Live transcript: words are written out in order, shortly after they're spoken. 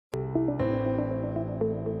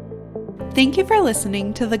Thank you for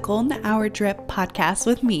listening to the Golden Hour Drip podcast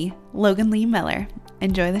with me, Logan Lee Miller.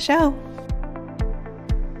 Enjoy the show.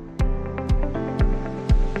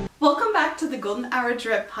 Welcome back to the Golden Hour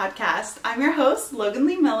Drip podcast. I'm your host, Logan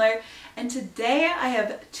Lee Miller, and today I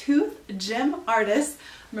have tooth gem artist,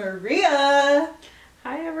 Maria.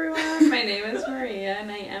 Hi everyone, my name is Maria and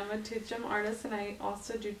I am a tooth gem artist and I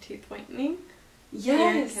also do teeth whitening here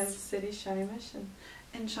in Kansas City, Shawnee Mission.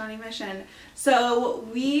 In Shawnee Mission. So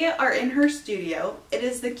we are in her studio. It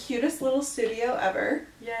is the cutest little studio ever.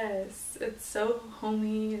 Yes, it's so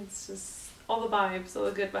homey. It's just all the vibes, all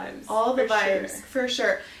the good vibes. All the vibes, for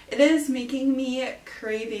sure. It is making me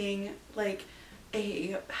craving like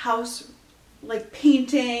a house like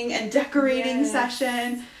painting and decorating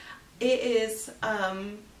session. It is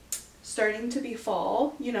starting to be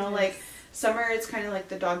fall, you know, like summer, it's kind of like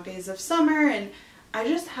the dog days of summer, and I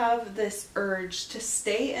just have this urge to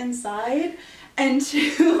stay inside and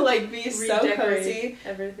to like be so cozy.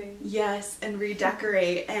 Everything. Yes, and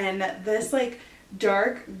redecorate. And this like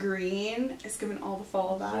dark green is giving all the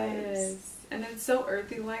fall vibes. Yes, and it's so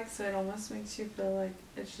earthy like, so it almost makes you feel like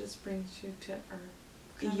it just brings you to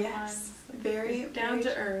earth. Yes, like very down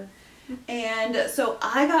to earth. And so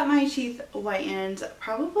I got my teeth whitened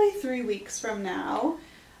probably 3 weeks from now.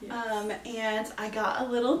 Yes. And I got a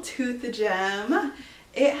little tooth gem.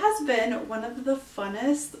 It has been one of the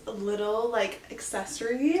funnest little like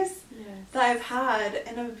accessories that I've had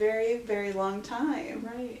in a very, very long time.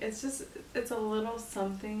 Right. It's a little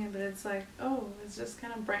something, but it's like, oh, it just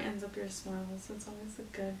kind of brightens up your smile, so it's always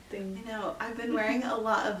a good thing. I know. I've been wearing a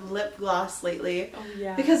lot of lip gloss lately. Oh,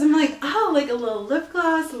 yeah. Because I'm like, oh, like a little lip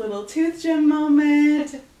gloss, a little tooth gem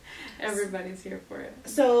moment. Everybody's here for it.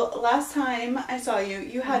 So last time I saw you,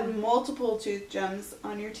 you had multiple tooth gems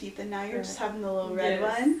on your teeth, and now you're just having the little red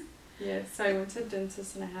one. Yes, so I went to the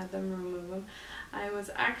dentist and I had them remove them. I was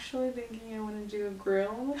actually thinking I want to do a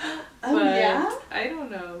grill with it, but I don't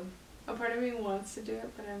know. A part of me wants to do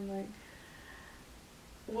it, but I'm like,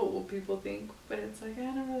 what will people think? But it's like, I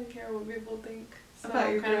don't really care what people think. So about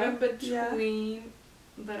your grill? Kind of in between,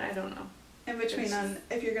 but I don't know. In between on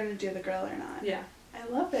if you're going to do the grill or not. Yeah. I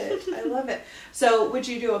love it. I love it. So would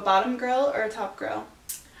you do a bottom grill or a top grill?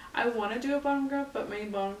 I want to do a bottom grill, but my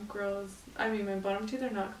bottom teeth are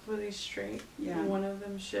not completely straight. Yeah. One of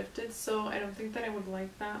them shifted, so I don't think that I would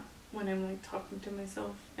like that when I'm like talking to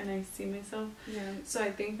myself and I see myself. Yeah. So I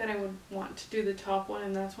think that I would want to do the top one,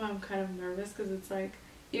 and that's why I'm kind of nervous, because it's like,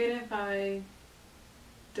 even if I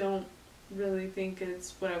don't really think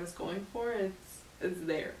it's what I was going for, it's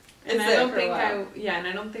there. And I don't think I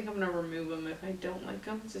don't think I'm gonna remove them if I don't like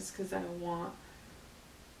them, just because I want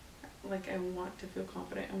to feel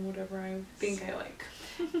confident in whatever I think I like.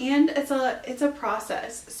 And it's a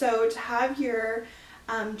process. So to have your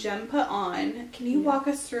gem put on, can you walk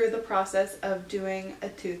us through the process of doing a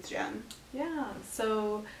tooth gem? Yeah,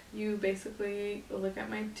 so you basically look at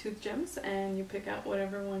my tooth gems and you pick out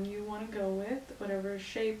whatever one you want to go with, whatever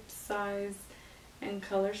shape, size, and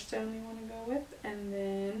color stone you want to go with, and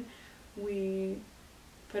then we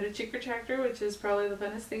put a cheek retractor, which is probably the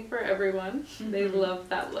funnest thing for everyone. They love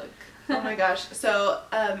that look. Oh my gosh. So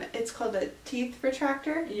it's called a teeth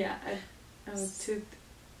retractor? Yeah, a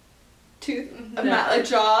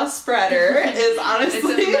jaw spreader is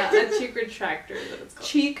honestly it's a cheek retractor that it's called.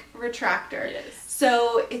 Cheek retractor. Yes.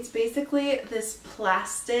 So it's basically this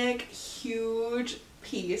plastic huge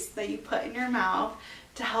piece that you put in your mouth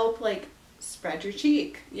to help like spread your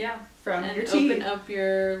cheek. Yeah. From and your teeth. Open up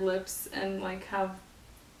your lips and like have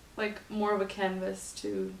like more of a canvas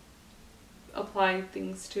to apply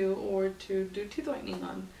things to, or to do teeth whitening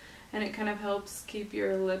on. And it kind of helps keep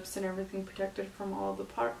your lips and everything protected from all the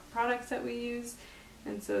products that we use.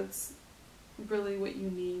 And so it's really what you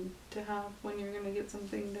need to have when you're going to get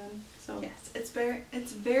something done. So yes, it's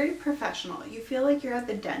very professional. You feel like you're at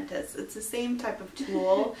the dentist. It's the same type of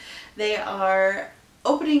tool. They are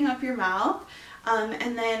opening up your mouth,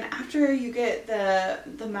 and then after you get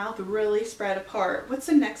the mouth really spread apart, what's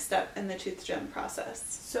the next step in the tooth gem process?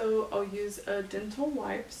 So I'll use a dental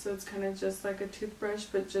wipe, so it's kind of just like a toothbrush,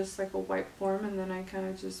 but just like a wipe form, and then I kind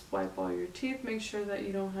of just wipe all your teeth, make sure that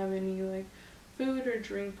you don't have any like food or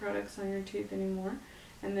drink products on your teeth anymore,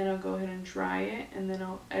 and then I'll go ahead and dry it, and then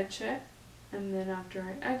I'll etch it, and then after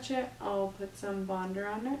I etch it, I'll put some bonder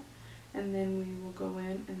on it, and then we will go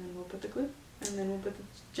in and then we'll put the glue. And then we'll put the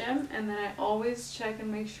gem, and then I always check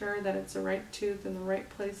and make sure that it's the right tooth and the right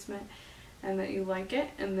placement and that you like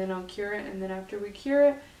it, and then I'll cure it, and then after we cure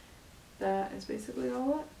it, that is basically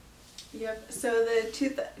all it. Yep, so the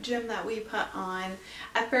tooth gem that we put on,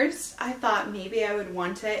 at first I thought maybe I would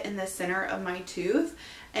want it in the center of my tooth,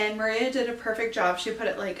 and Maria did a perfect job. She put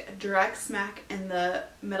it like direct smack in the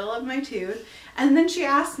middle of my tooth, and then she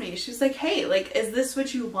asked me, she was like, hey, like, is this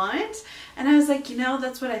what you want? And I was like, you know,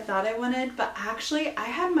 that's what I thought I wanted, but actually I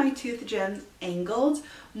had my tooth gem angled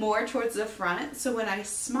more towards the front, so when I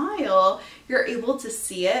smile you're able to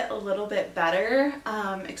see it a little bit better,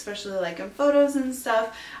 especially like in photos and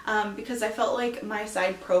stuff, because I felt like my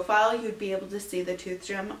side profile you'd be able to see the tooth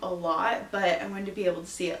gem a lot, but I wanted to be able to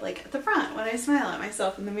see it like at the front when I smile at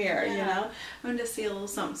myself in the mirror. You know, I wanted to see a little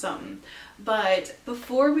something something. But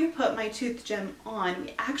before we put my tooth gem on,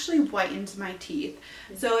 we actually whitened my teeth.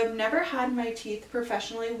 So I've never had my teeth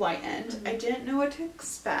professionally whitened. I didn't know what to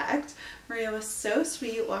expect. Maria was so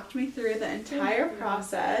sweet, walked me through the entire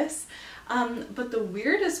process. But the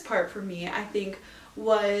weirdest part for me, I think,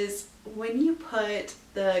 was when you put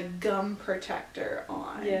the gum protector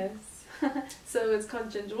on. Yes. So it's called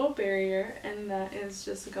gingival barrier, and that is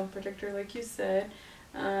just a gum protector like you said.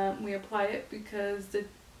 We apply it because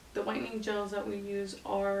the whitening gels that we use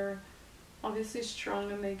are obviously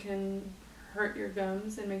strong and they can hurt your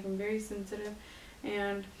gums and make them very sensitive.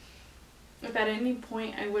 And if at any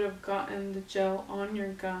point I would have gotten the gel on your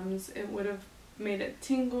gums, it would have made it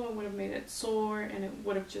tingle, it would have made it sore, and it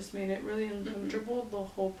would have just made it really uncomfortable the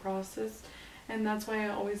whole process. And that's why I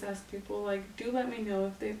always ask people, like, do let me know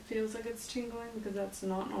if it feels like it's tingling, because that's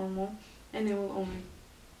not normal, and it will only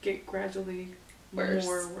get gradually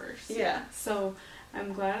worse. Yeah. So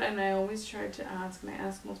I'm glad, and I always try to ask, and I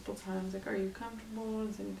ask multiple times, like, are you comfortable?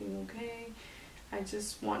 Is anything okay? I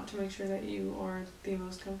just want to make sure that you are the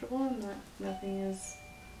most comfortable and that nothing is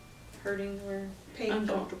hurting or painful.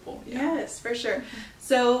 Uncomfortable. Yeah. Yes, for sure.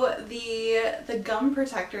 So the gum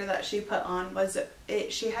protector that she put on was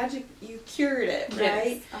you cured it,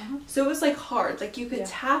 right? Yes. So it was like hard, like you could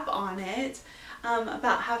tap on it.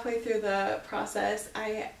 About halfway through the process,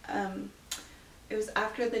 it was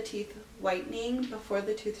after the teeth whitening, before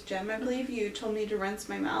the tooth gem, I believe, you told me to rinse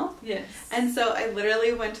my mouth. Yes. And so I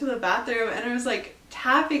literally went to the bathroom and I was like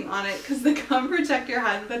tapping on it because the gum protector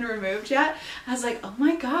hadn't been removed yet. I was like, oh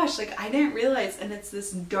my gosh, like I didn't realize, and it's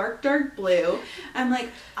this dark blue. I'm like,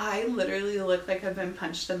 I literally look like I've been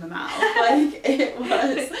punched in the mouth. Like it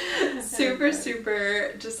was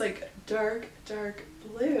super just like dark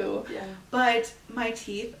blue. Yeah. But my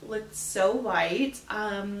teeth looked so white.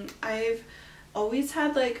 I've always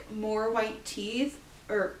had like more white teeth,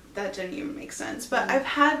 or that didn't even make sense, but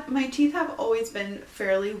my teeth have always been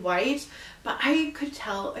fairly white, but I could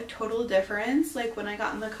tell a total difference. Like when I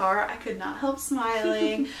got in the car, I could not help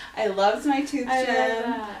smiling. I loved my tooth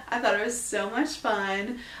gem. I thought it was so much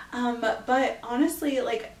fun. But honestly,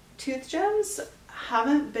 like tooth gems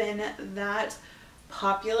haven't been that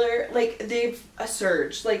popular. Like they've a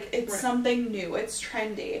surge, like it's something new, it's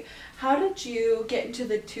trendy. How did you get into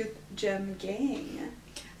the tooth gem gang?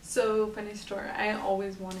 So funny story, I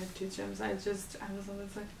always wanted tooth gems. I was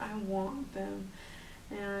always like, I want them.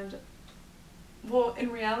 And well,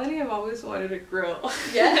 in reality, I've always wanted a grill.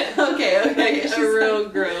 Yeah. Okay. Like a real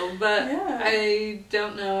grill, but I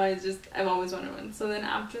don't know, I've always wanted one. So then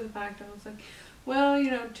after the fact, I was like, well, you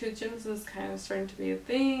know, tooth gems is kind of starting to be a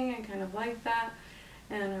thing. I kind of like that.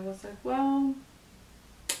 And I was like, well,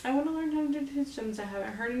 I want to learn how to do tooth gems. I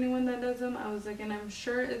haven't heard anyone that does them. I was like, and I'm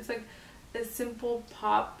sure it's like a simple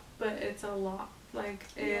pop, but it's a lot. Like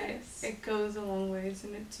it goes a long ways,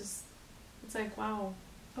 and it's like, wow.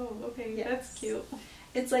 Oh, okay, that's cute.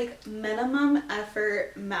 It's like minimum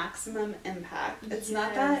effort, maximum impact. It's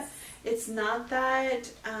not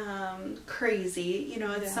that crazy. You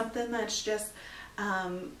know, it's something that's just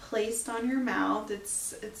placed on your mouth.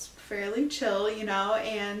 It's fairly chill, you know,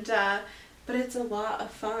 and but it's a lot of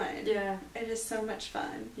fun. Yeah, it is so much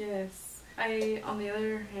fun. Yes. On the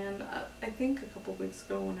other hand, I think a couple weeks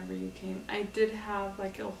ago, whenever you came, I did have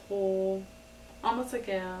like a whole, almost like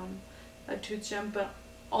a tooth gem, but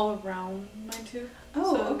all around my tooth.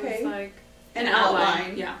 Oh, so okay. It was like an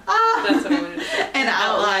outline. Yeah, that's what I wanted to say. An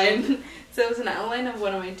outline. So it was an outline of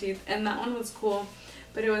one of my teeth, and that one was cool.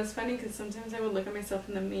 But it was funny because sometimes I would look at myself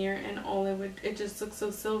in the mirror, and it just looked so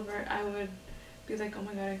silver. I would be like, oh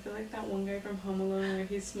my god, I feel like that one guy from Home Alone where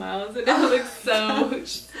he smiles and it looks so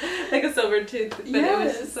like a silver tooth. But it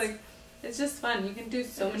was just like, it's just fun. You can do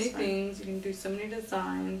so many things. You can do so many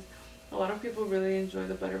designs. A lot of people really enjoy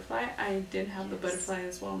the butterfly. I did have the butterfly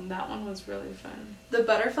as well, and that one was really fun. The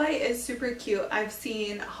butterfly is super cute. I've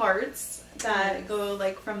seen hearts that go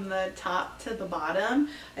like from the top to the bottom.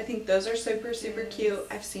 I think those are super cute.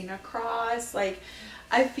 I've seen a cross. Like,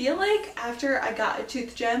 I feel like after I got a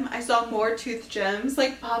tooth gem, I saw more tooth gems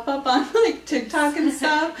like pop up on like TikTok and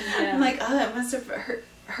stuff. I'm like, oh, that must have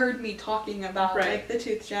heard me talking about like the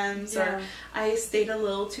tooth gems, or I stayed a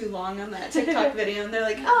little too long on that TikTok video, and they're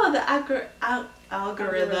like, oh, the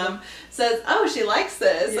algorithm says, oh, she likes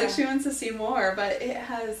this, like she wants to see more. But it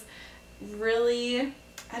has really,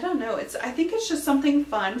 I don't know, I think it's just something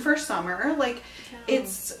fun for summer. Like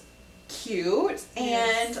it's cute,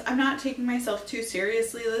 and I'm not taking myself too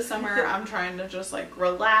seriously this summer. I'm trying to just like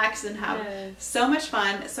relax and have so much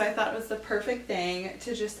fun. So I thought it was the perfect thing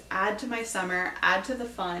to just add to my summer, add to the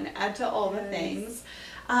fun, add to all the things.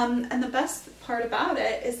 And the best part about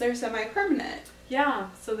it is they're semi-permanent. Yeah,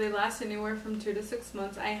 so they last anywhere from 2 to 6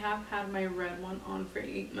 months. I have had my red one on for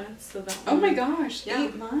 8 months, so that one, oh my gosh,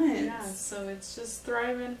 8 months. Yeah, so it's just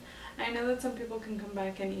thriving. I know that some people can come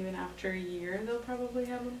back, and even after a year they'll probably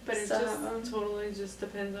have them, but it just totally just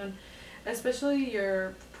depends on, especially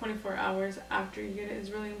your 24 hours after you get it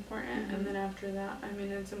is really important. And then after that, I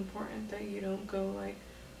mean, it's important that you don't go like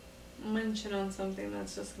munching on something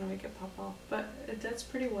that's just gonna make it pop off. But it does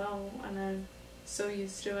pretty well, and I'm so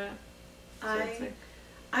used to it.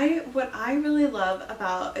 So what I really love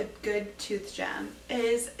about a good tooth gem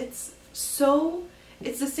is it's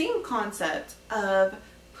the same concept of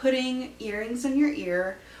putting earrings in your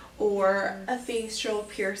ear, or a facial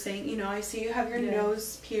piercing. You know, I see you have your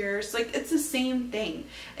nose pierced. Like, it's the same thing.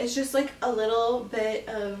 It's just like a little bit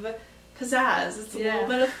of pizzazz. It's a little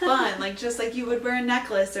bit of fun. Like, just like you would wear a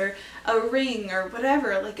necklace or a ring or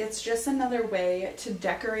whatever. Like, it's just another way to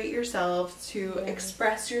decorate yourself, to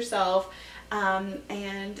express yourself,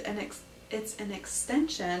 and it's an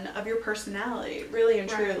extension of your personality, really and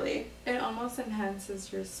truly. It almost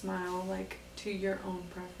enhances your smile, like, to your own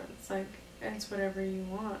preference. Like, it's whatever you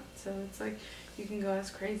want. So it's like, you can go as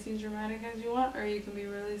crazy dramatic as you want, or you can be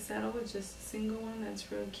really subtle with just a single one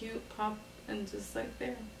that's real cute, pop, and just like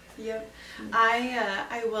there. Yep.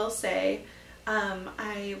 I will say,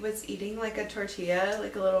 I was eating like a tortilla,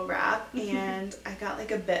 like a little wrap, and I got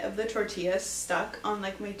like a bit of the tortilla stuck on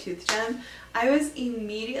like my tooth gem. I was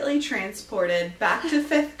immediately transported back to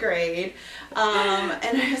 5th grade,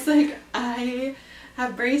 and I was like, I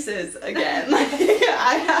have braces again. Like,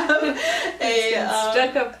 I have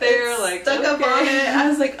stuck up there, like stuck up on it. I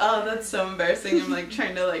was like, oh, that's so embarrassing. I'm like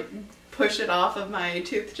trying to like push it off of my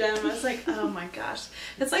tooth gem. I was like, oh my gosh,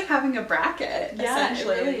 it's like having a bracket,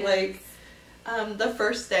 essentially. It really like the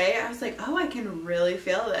first day I was like, oh, I can really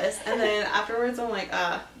feel this, and then afterwards I'm like,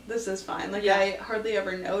 this is fine. Like, I hardly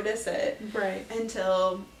ever notice it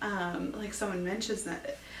until like someone mentions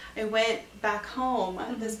that. I went back home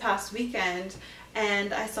this past weekend,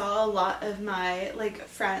 and I saw a lot of my like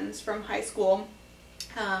friends from high school,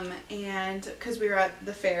 and because we were at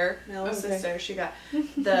the fair, my little sister, she got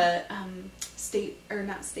the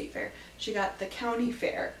not state fair, she got the county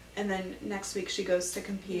fair, and then next week she goes to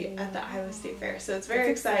compete at the Iowa State Fair. So it's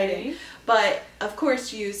very exciting. But of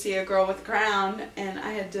course you see a girl with a crown, and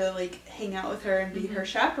I had to like hang out with her and be her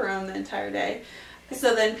chaperone the entire day.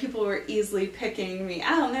 So then people were easily picking me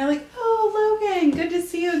out, and they're like, oh, Logan, good to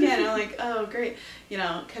see you again. And I'm like, oh, great. You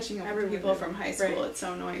know, catching up with people from high school, it's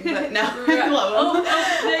so annoying, but now I love them.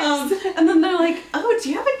 Nice. And then they're like, oh, do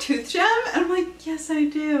you have a tooth gem? And I'm like, yes, I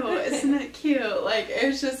do. Isn't it cute? Like,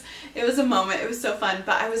 it was a moment. It was so fun.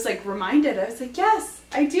 But I was like reminded, I was like, yes,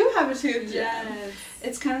 I do have a tooth gem. Yes.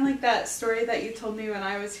 It's kind of like that story that you told me when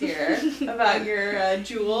I was here about your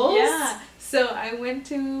jewels. Yeah. So I went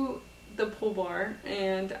to the pool bar,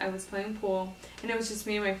 and I was playing pool, and it was just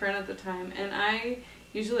me and my friend at the time, and I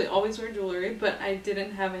usually always wear jewelry, but I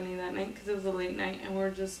didn't have any that night because it was a late night, and we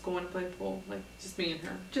were just going to play pool, like just me and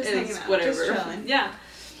her, just hanging out, whatever, just chilling. Yeah.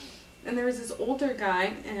 And there was this older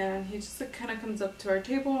guy, and he just like kind of comes up to our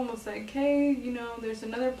table and was like, hey, you know, there's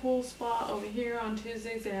another pool spot over here on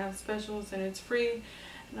Tuesdays, they have specials and it's free.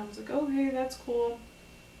 And I was like, oh, hey, that's cool.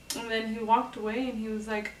 And then he walked away, and he was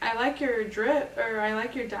like, I like your drip, or I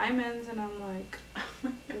like your diamonds. And I'm like,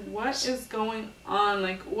 what is going on?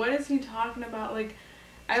 Like, what is he talking about? Like,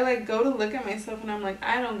 I like go to look at myself, and I'm like,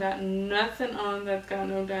 I don't got nothing on that's got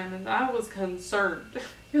no diamonds. I was concerned.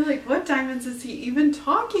 You're like, what diamonds is he even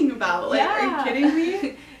talking about? Like, are you kidding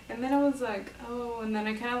me? And then I was like, oh, and then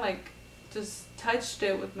I kind of like just touched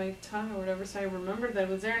it with my tongue or whatever, so I remembered that it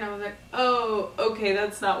was there, and I was like, oh, okay,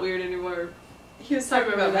 that's not weird anymore. He was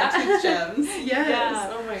talking about my tooth gems. Yes. Yeah.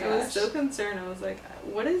 Oh my gosh. I was so concerned. I was like,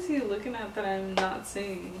 what is he looking at that I'm not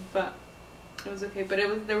seeing? But it was okay. But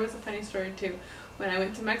there was a funny story too. When I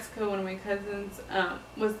went to Mexico, one of my cousins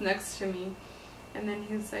was next to me, and then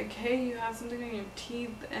he's like, hey, you have something on your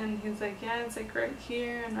teeth? And he's like, yeah, it's like right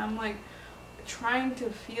here. And I'm like trying to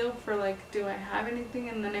feel for like, do I have anything?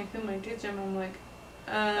 And then I feel my tooth gem. I'm like,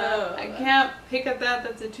 I can't pick at that.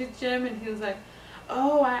 That's a tooth gem. And he was like,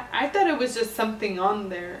 Oh, I thought it was just something on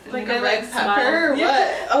there. Like a red pepper or what?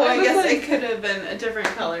 Yeah. Oh, I guess it could have been a different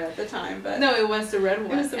color at the time, but... No, it was the red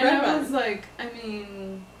one. It was the red one. I was like, I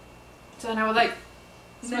mean... So then I was like...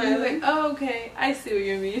 And then he was like, oh, okay, I see what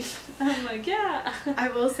you mean. I'm like, yeah. I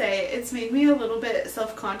will say, it's made me a little bit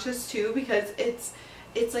self-conscious too, because it's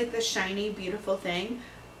like the shiny, beautiful thing.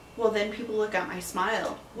 Well, then people look at my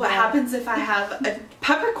smile. What happens if I have a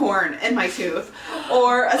peppercorn in my tooth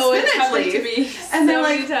or a spinach leaf? To me and they're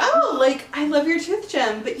like, oh, like, I love your tooth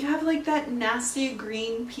gem, but you have like that nasty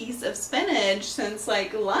green piece of spinach since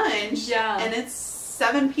like lunch. Yeah. And it's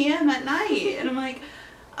 7 p.m. at night. And I'm like,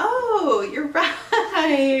 oh, you're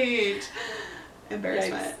right.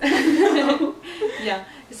 Embarrassment. Yeah.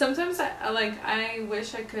 Sometimes I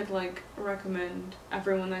wish I could like recommend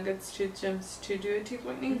everyone that gets tooth gems to do a teeth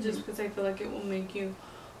whitening, just because I feel like it will make you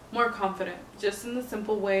more confident, just in the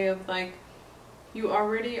simple way of like, you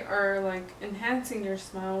already are like enhancing your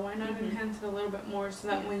smile, why not enhance it a little bit more, so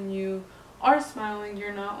that when you are smiling,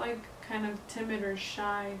 you're not like kind of timid or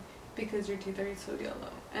shy because your teeth are so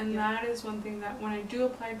yellow. And that is one thing that when I do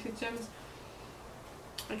apply tooth gems,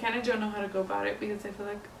 I kind of don't know how to go about it, because I feel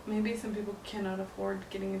like maybe some people cannot afford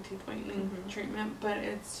getting a teeth whitening treatment, but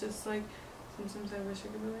it's just like, sometimes I wish I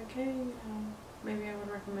could be like, hey, you know, maybe I would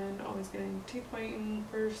recommend always getting teeth whitening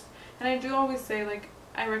first. And I do always say, like,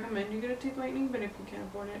 I recommend you get a teeth whitening, but if you can't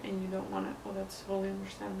afford it and you don't want it, well, that's totally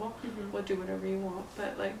understandable. We'll do whatever you want.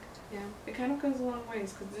 But like, it kind of goes a long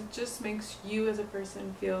ways, because it just makes you as a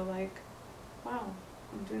person feel like, wow,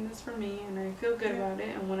 I'm doing this for me and I feel good about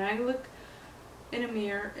it. And when I look in a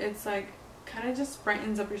mirror, it's like kind of just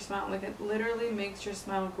brightens up your smile. Like, it literally makes your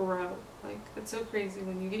smile grow. Like, it's so crazy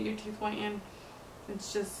when you get your teeth whitened.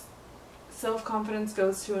 It's just self-confidence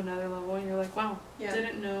goes to another level, and you're like, wow,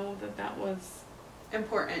 didn't know that was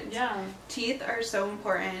important. Yeah. Teeth are so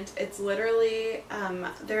important. It's literally,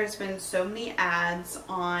 there's been so many ads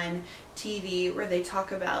on TV where they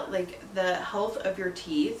talk about like the health of your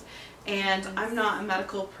teeth. And I'm not a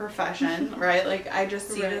medical profession, right? Like, I just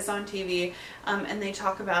see this on TV, and they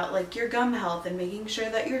talk about like your gum health and making sure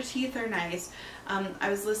that your teeth are nice. I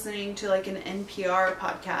was listening to like an NPR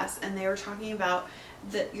podcast, and they were talking about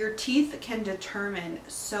that your teeth can determine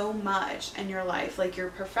so much in your life, like your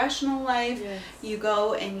professional life. You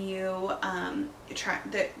go and you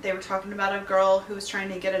they were talking about a girl who was trying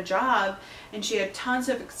to get a job, and she had tons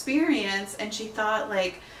of experience, and she thought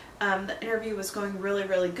like the interview was going really,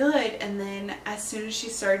 really good, and then as soon as she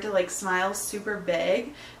started to like smile super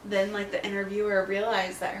big, then like the interviewer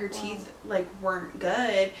realized that her teeth like weren't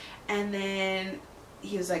good, and then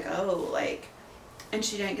he was like, oh, like, and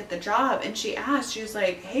she didn't get the job, and she asked, she was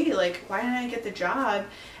like, hey, like, why didn't I get the job?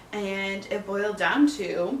 And it boiled down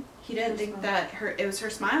to, he didn't think that it was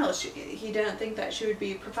her smile. He didn't think that she would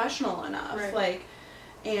be professional enough. Like,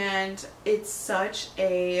 and it's such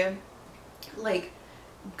a like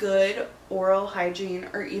good oral hygiene,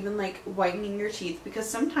 or even like whitening your teeth, because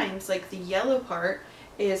sometimes like the yellow part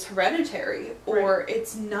is hereditary, or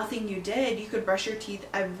it's nothing you did. You could brush your teeth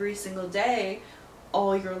every single day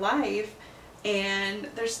all your life and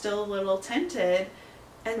they're still a little tinted,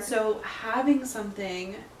 and so having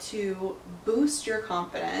something to boost your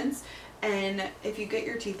confidence, and if you get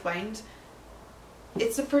your teeth whitened,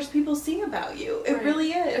 it's the first people see about you. It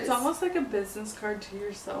really is. It's almost like a business card to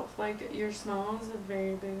yourself. Like, your smile is a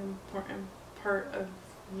very big, important part of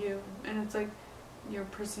you. And it's like, your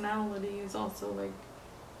personality is also like,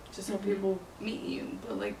 just how people meet you.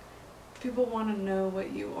 But like, people want to know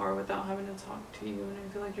what you are without having to talk to you. And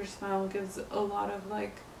I feel like your smile gives a lot of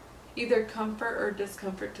like, either comfort or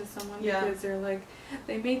discomfort to someone. Because they're like,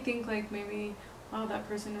 they may think like maybe, wow, that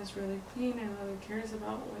person is really clean and really cares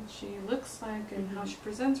about what she looks like and how she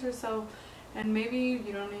presents herself, and maybe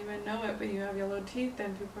you don't even know it, but you have yellow teeth,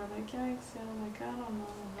 and people are like, yikes, like, I don't know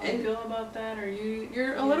how I feel about that, or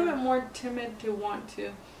you're a little bit more timid to want to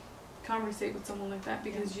conversate with someone like that,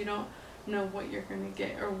 because you don't know what you're going to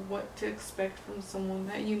get or what to expect from someone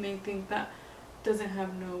that you may think that doesn't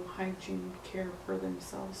have no hygiene care for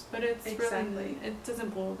themselves. But it's really, it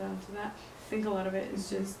doesn't boil down to that. I think a lot of it is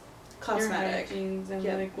just cosmetic, your hygienes and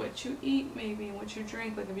like what you eat, maybe, and what you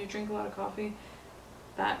drink. Like, if you drink a lot of coffee,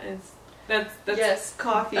 that's yes,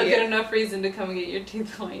 coffee, a good enough reason to come and get your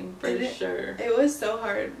teeth cleaned, for sure. It was so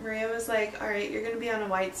hard. Maria was like, all right, you're gonna be on a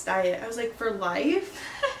whites diet. I was like, for life?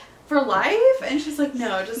 For life? And she's like,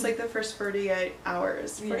 no, just like the first 48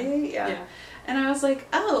 hours. 48? Yeah. And I was like,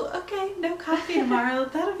 oh, okay, no coffee tomorrow.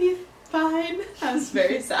 That'll be fine. I was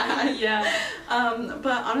very sad. Yeah.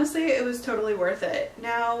 But honestly, it was totally worth it.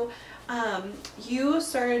 Now, you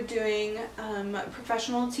started doing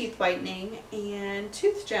professional teeth whitening and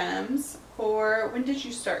tooth gems for, when did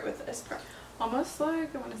you start with this? Almost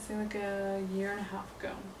like, I want to say like a year and a half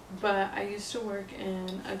ago. But I used to work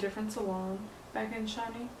in a different salon back in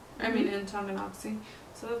Shawnee. I mean in Tonganoxie.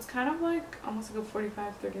 So it's kind of like almost like a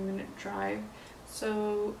 45-30 minute drive.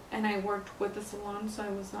 So, and I worked with the salon, so I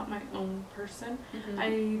was not my own person.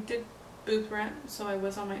 I did booth rent, so I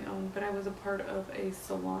was on my own, but I was a part of a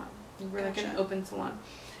salon. We were like an open salon.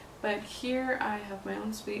 But here I have my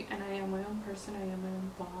own suite and I am my own person. I am my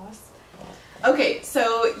own boss. Okay,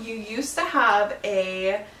 so you used to have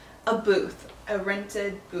a booth, a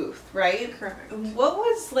rented booth, right? Correct. What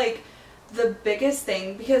was like the biggest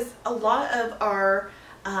thing? Because a lot of our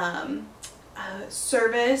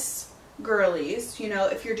service girlies, you know,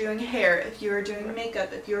 if you're doing hair, if you're doing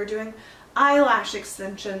makeup, if you're doing eyelash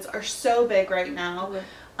extensions, are so big right now.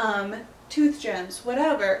 Tooth gems,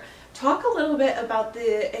 whatever. Talk a little bit about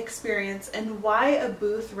the experience and why a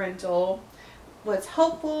booth rental was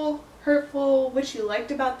helpful, hurtful, what you liked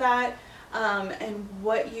about that, and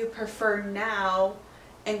what you prefer now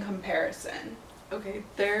in comparison. Okay,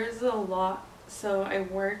 there's a lot. So I've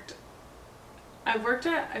worked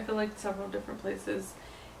at, I feel like, several different places,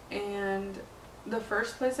 and the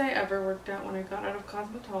first place I ever worked at when I got out of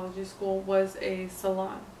cosmetology school was a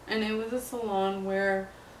salon. And it was a salon where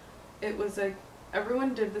it was like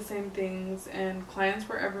everyone did the same things and clients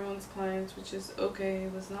were everyone's clients, which is okay.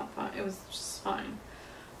 It was not fun. It was just fine.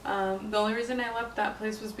 The only reason I left that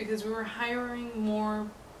place was because we were hiring more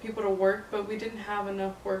people to work, but we didn't have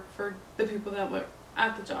enough work for the people that were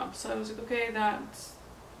at the job. So I was like, okay,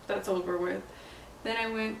 that's over with. Then I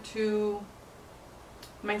went to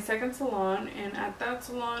my second salon, and at that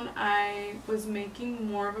salon I was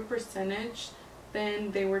making more of a percentage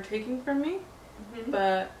than they were taking from me.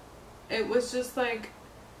 But it was just like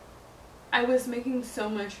I was making so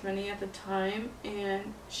much money at the time,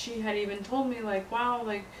 and she had even told me like, wow,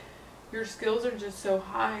 like your skills are just so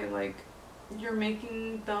high, like you're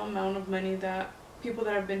making the amount of money that people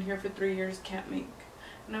that have been here for 3 years can't make.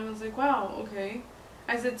 And I was like, wow, okay.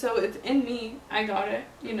 I said, so it's in me, I got it,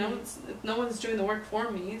 you know, no one's doing the work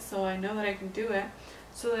for me, so I know that I can do it.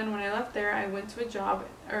 So then when I left there, I went to a job,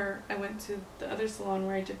 or I went to the other salon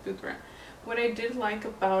where I did booth rent. What I did like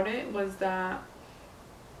about it was that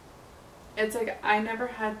it's like I never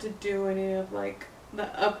had to do any of like the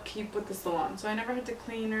upkeep with the salon, so I never had to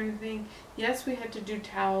clean or anything. Yes, we had to do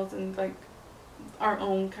towels and like our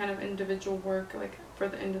own kind of individual work like for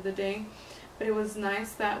the end of the day, but it was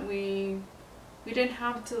nice that we didn't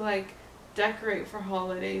have to like decorate for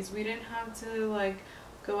holidays. We didn't have to like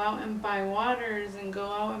go out and buy waters and go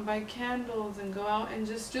out and buy candles and go out and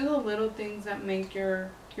just do the little things that make your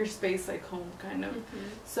space like home kind of.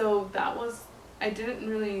 So that was, I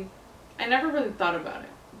never really thought about it,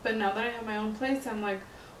 but now that I have my own place, I'm like,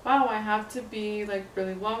 wow, I have to be like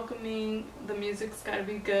really welcoming. The music's got to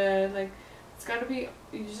be good, like it's got to be,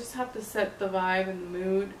 you just have to set the vibe and the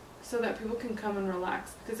mood so that people can come and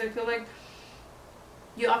relax. Because I feel like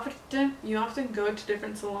you often go to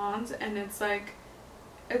different salons and it's like,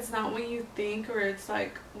 it's not what you think, or it's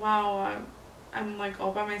like, wow, I'm like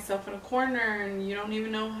all by myself in a corner and you don't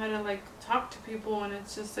even know how to like talk to people, and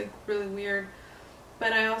it's just like really weird.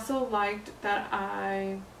 But I also liked that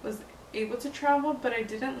I was able to travel, but I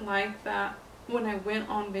didn't like that when I went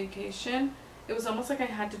on vacation, it was almost like I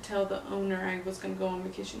had to tell the owner I was going to go on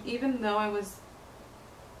vacation, even though I was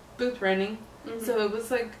booth renting. So it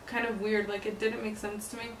was like kind of weird, like it didn't make sense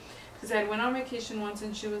to me, because I went on vacation once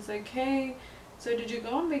and she was like, hey, so did you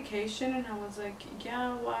go on vacation? And I was like,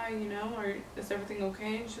 yeah, why, you know, or is everything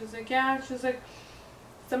okay? And she was like, yeah. She was like,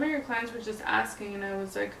 some of your clients were just asking. And I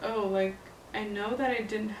was like, oh, like I know that I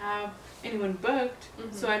didn't have anyone booked,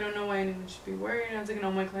 so I don't know why anyone should be worried. And I was like,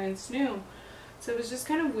 no, my clients knew. So it was just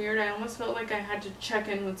kind of weird. I almost felt like I had to check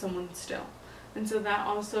in with someone still. And so that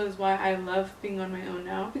also is why I love being on my own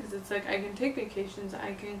now, because it's like I can take vacations,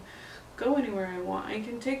 I can go anywhere I want, I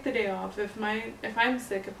can take the day off. If I'm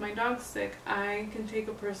sick, if my dog's sick, I can take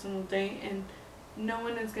a personal day and no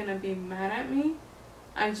one is gonna be mad at me.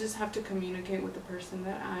 I just have to communicate with the person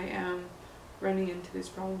that I am running into these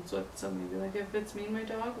problems with. So maybe like if it's me and my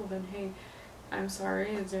dog, well then, hey, I'm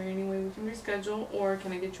sorry, is there any way we can reschedule, or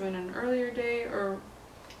can I get you in an earlier day? Or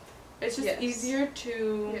it's just easier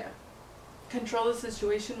to control the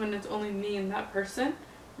situation when it's only me and that person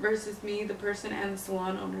versus me, the person, and the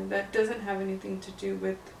salon owner. That doesn't have anything to do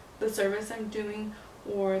with the service I'm doing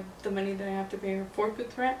or the money that I have to pay her for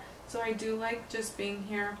booth rent. So I do like just being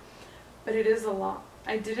here, but it is a lot.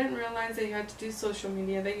 I didn't realize that you had to do social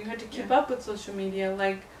media, that you had to keep up with social media,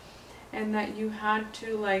 like, and that you had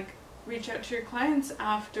to, like, reach out to your clients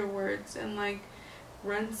afterwards and, like,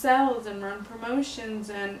 run sales and run promotions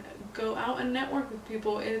and go out and network with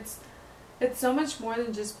people. It's so much more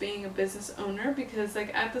than just being a business owner, because,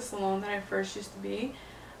 like, at the salon that I first used to be,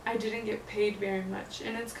 I didn't get paid very much.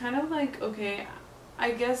 And it's kind of like, okay, I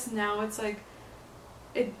guess now it's like,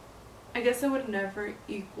 I guess it would never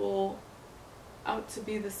equal out to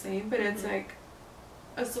be the same, but it's like,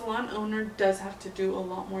 a salon owner does have to do a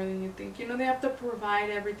lot more than you think. You know, they have to provide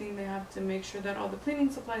everything. They have to make sure that all the cleaning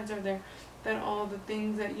supplies are there, that all the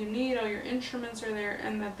things that you need, all your instruments are there,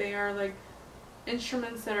 and that they are, like,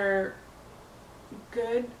 instruments that are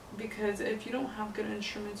good, because if you don't have good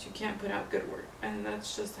instruments, you can't put out good work, and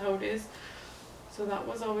that's just how it is. So that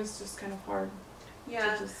was always just kind of hard.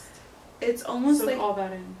 Yeah, to just it's almost like all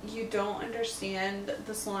that in. You don't understand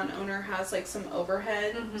the salon owner has, like, some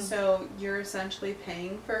overhead, so you're essentially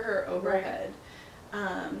paying for her overhead.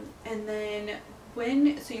 Right. And then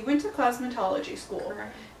so you went to cosmetology school.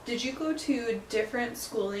 Correct. Did you go to different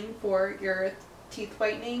schooling for your teeth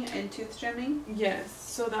whitening and tooth gemming? Yes,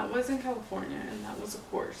 so that was in California, and that was a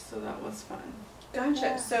course, so that was fun. Gotcha.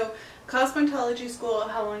 Yeah. So cosmetology school,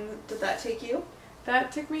 how long did that take you?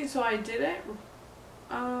 That took me, so I did it,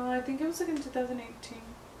 I think it was like in 2018.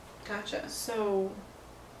 Gotcha. So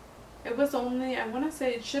it was only, I want to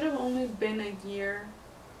say it should have only been a year,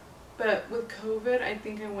 but with COVID, I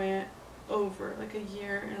think I went over like a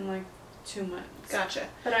year and like 2 months. Gotcha.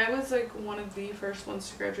 But I was like one of the first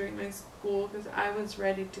ones to graduate my school, because I was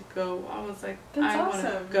ready to go. I was like, I want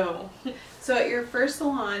to go. So at your first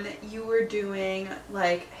salon, you were doing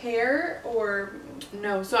like hair or?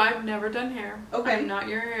 No, so I've never done hair. Okay. I'm not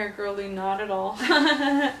your hair girly, not at all.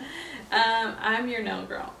 I'm your nail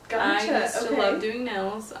girl. Gotcha. I used to love doing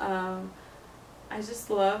nails. I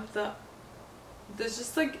just love there's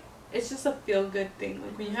just like, it's just a feel good thing.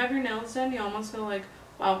 Like when you have your nails done, you almost feel like,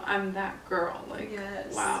 wow, I'm that girl. Like,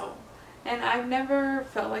 yes. Wow. And I've never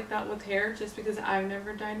felt like that with hair, just because I've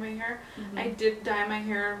never dyed my hair. I did dye my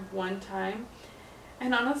hair one time.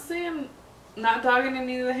 And honestly, I'm not dogging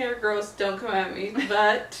any of the hair girls, don't come at me.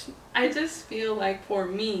 But I just feel like, for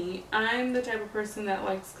me, I'm the type of person that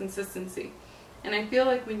likes consistency. And I feel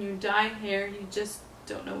like when you dye hair, you just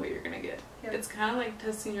don't know what you're going to get. Yep. It's kind of like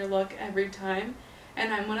testing your luck every time.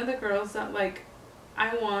 And I'm one of the girls that, like,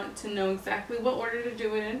 I want to know exactly what order to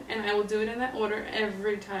do it in, and I will do it in that order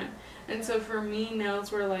every time. And so for me,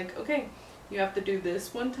 nails were like, okay, you have to do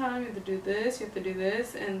this one time, you have to do this, you have to do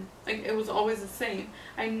this, and like it was always the same.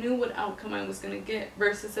 I knew what outcome I was going to get,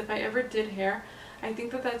 versus if I ever did hair, I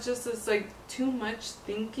think that that's just is like too much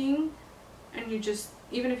thinking, and you just,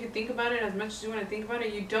 even if you think about it as much as you want to think about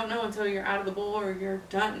it, you don't know until you're out of the bowl or you're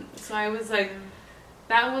done. So I was like,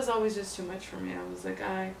 that was always just too much for me. I was like,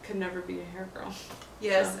 I could never be a hair girl.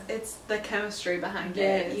 Yes, so. It's the chemistry behind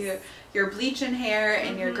it. You're bleaching hair,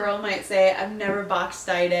 and your girl might say, I've never box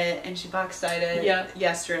dyed it, and she box dyed it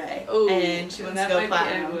yesterday. Ooh, and she wants to go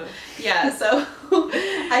platinum. Yeah, so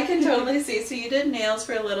I can totally see. So you did nails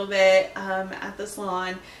for a little bit at the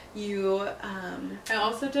salon. I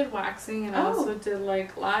also did waxing, and I also did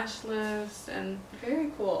like lash lifts, and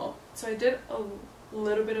very cool. So I did a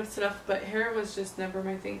little bit of stuff, but hair was just never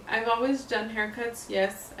my thing. I've always done haircuts.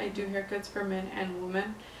 Yes, I do haircuts for men and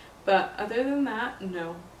women, but other than that,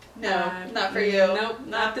 no. No, not for you. Nope,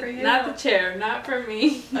 not for you. Not the chair, not for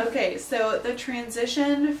me. Okay, so the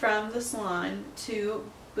transition from the salon to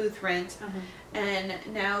booth rent, and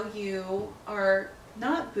now you are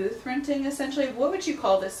not booth renting, essentially. What would you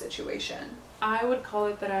call this situation? I would call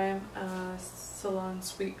it that I am a salon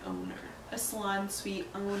suite owner. A salon suite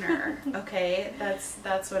owner. Okay,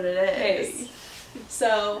 that's what it is. Hey.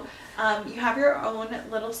 So you have your own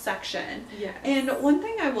little section. Yes. And one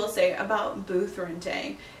thing I will say about booth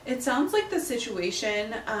renting, it sounds like the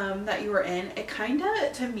situation that you were in, it kind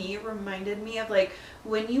of, to me, reminded me of like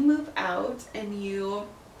when you move out and you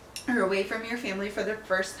are away from your family for the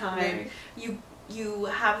first time. Right. You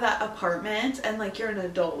have that apartment, and like you're an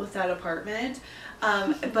adult with that apartment.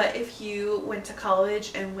 But if you went to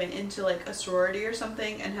college and went into like a sorority or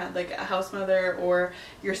something and had like a house mother or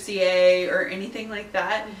your CA or anything like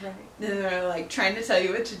that, then they're like trying to tell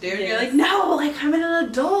you what to do, and you're like, no, like I'm an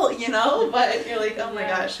adult, you know? But you're like, oh my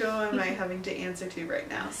gosh, who am I having to answer to right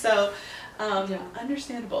now? So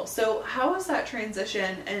understandable. So how was that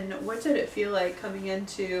transition, and what did it feel like coming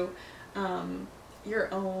into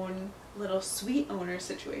your own little suite owner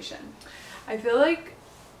situation? I feel like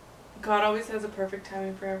God always has a perfect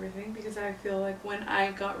timing for everything, because I feel like when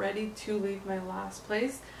I got ready to leave my last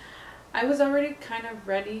place, I was already kind of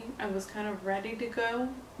ready. I was kind of ready to go,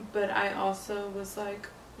 but I also was like,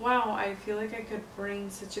 wow, I feel like I could bring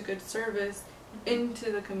such a good service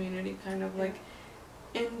into the community, kind of like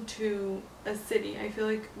into a city. I feel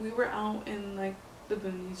like we were out in like the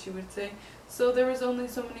boonies, you would say, so there was only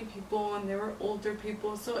so many people, and they were older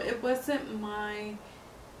people, so it wasn't my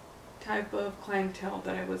type of clientele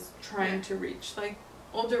that I was trying to reach. Like,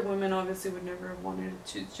 older women obviously would never have wanted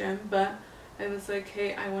to choose gem, but I was like,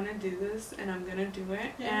 hey, I want to do this, and I'm gonna do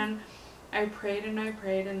it. And I prayed and I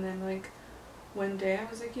prayed, and then like one day I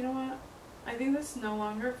was like, you know what, I think this no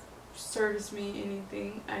longer serves me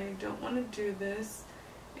anything. I don't want to do this.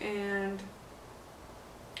 And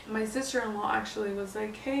my sister-in-law actually was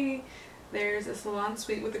like, hey, there's a salon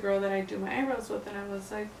suite with a girl that I do my eyebrows with, and I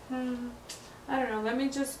was like, I don't know, let me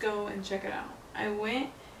just go and check it out. I went,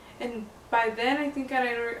 and by then I think I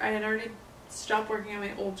had already stopped working at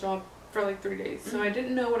my old job for like 3 days, so I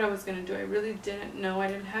didn't know what I was going to do. I really didn't know. I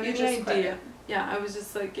didn't have any idea. Yeah, I was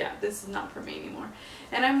just like, yeah, this is not for me anymore.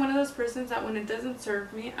 And I'm one of those persons that when it doesn't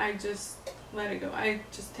serve me, I just let it go. I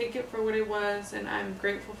just take it for what it was, and I'm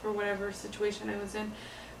grateful for whatever situation I was in.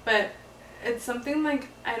 But it's something like,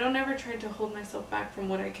 I don't ever try to hold myself back from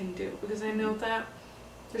what I can do, because I know that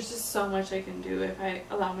there's just so much I can do if I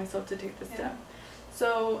allow myself to take the step.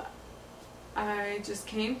 So I just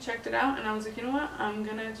came, checked it out, and I was like, you know what, I'm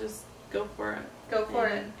gonna just go for it. Go for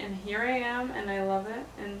it. And here I am, and I love it,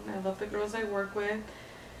 and I love the girls I work with,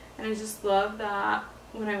 and I just love that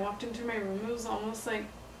when I walked into my room, it was almost like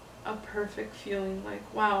a perfect feeling,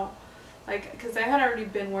 like, wow, like, because I had already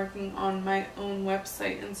been working on my own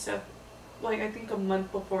website and stuff, like, I think a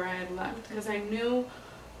month before I had left, because I knew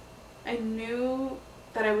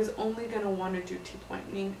that I was only going to want to do teeth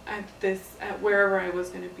whitening at wherever I was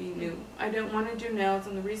going to be new. I didn't want to do nails,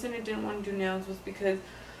 and the reason I didn't want to do nails was because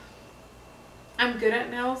I'm good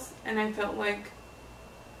at nails, and I felt like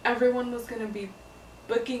everyone was going to be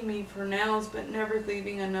booking me for nails, but never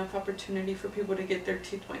leaving enough opportunity for people to get their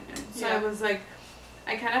teeth whitened. So I was like,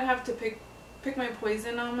 I kind of have to pick my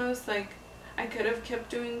poison almost. Like, I could have kept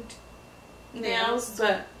doing nails,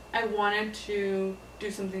 but I wanted to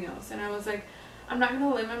do something else. And I was like, I'm not going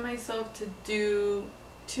to limit myself to do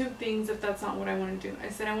 2 things if that's not what I want to do. I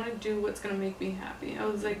said I want to do what's going to make me happy. I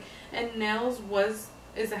was like, and nails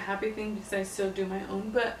is a happy thing because I still do my own,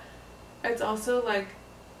 but it's also like,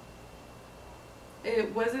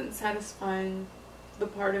 it wasn't satisfying the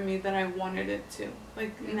part of me that I wanted it to.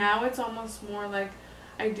 Like, now it's almost more like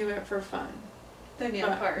I do it for fun. The nail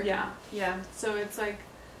part. Yeah. So it's like,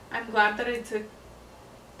 I'm glad that I took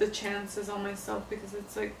the chances on myself, because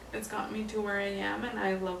it's like, it's got me to where I am, and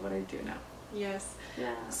I love what I do now. Yes.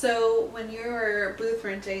 Yeah. So when you were booth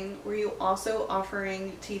renting, were you also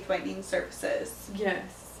offering teeth whitening services?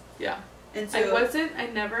 Yes. Yeah. And so I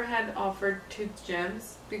never had offered tooth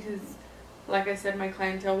gems, because like I said, my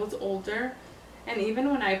clientele was older, and even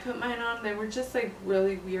when I put mine on, they were just like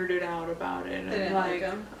really weirded out about it. They didn't like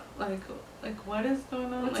them. Like what is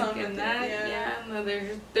going on? What's like, on with and that,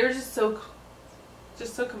 and they're just so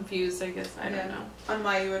confused, I guess. I don't know on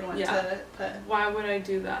why you would want to put. Why would I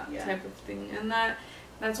do that type of thing? And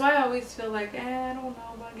that's why I always feel like, I don't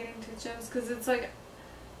know about getting tooth gems, because it's like,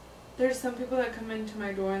 there's some people that come into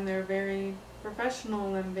my door and they're very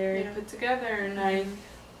professional and very put together, and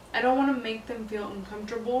I don't want to make them feel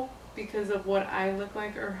uncomfortable because of what I look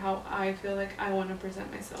like or how I feel like I want to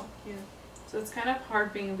present myself. Yeah. So it's kind of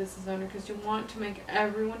hard being a business owner, because you want to make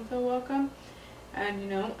everyone feel welcome,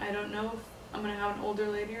 and I don't know if I'm going to have an older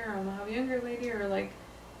lady or I'm going to have a younger lady, or like,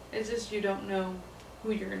 it's just, you don't know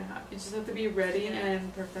who you're going to have. You just have to be ready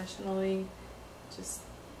and professionally just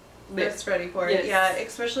ready for it. Yeah,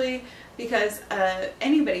 especially because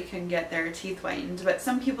anybody can get their teeth whitened, but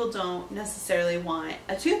some people don't necessarily want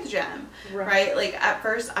a tooth gem, right? Like, at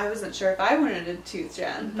first I wasn't sure if I wanted a tooth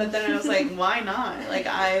gem, but then I was like, why not? Like,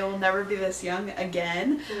 I will never be this young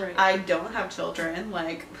again. I don't have children.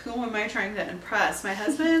 Like, who am I trying to impress? My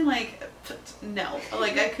husband? Like, no.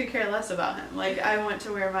 Like, I could care less about him. Like, I want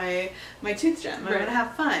to wear my tooth gem. I want to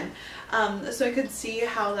have fun. So I could see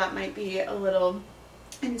how that might be a little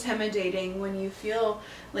intimidating when you feel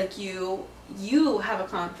like you have a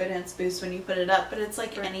confidence boost when you put it up, but it's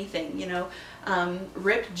like anything,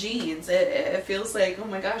 ripped jeans, it feels like, oh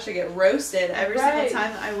my gosh, I get roasted every single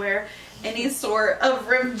time I wear any sort of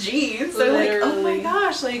ripped jeans. So like, oh my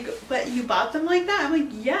gosh, like, but you bought them like that? I'm like,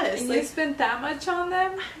 yes. And like, you spent that much on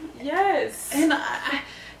them? Yes. And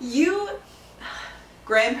you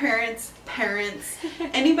grandparents, parents,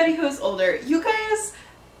 anybody who is older, you guys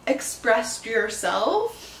expressed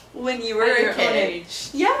yourself when you were At a your kid. own age.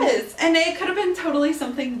 Yes, and it could have been totally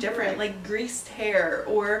something different, like greased hair,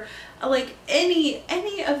 or like any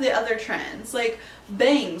of the other trends, like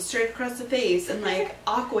bangs straight across the face and like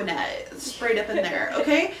Aquanet sprayed up in there.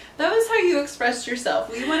 Okay, that was how you expressed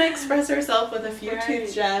yourself. We want to express ourselves with a few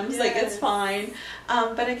tooth gems, like it's fine.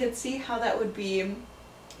 But I could see how that would be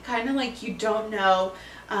kind of like you don't know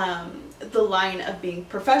the line of being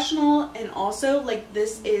professional, and also like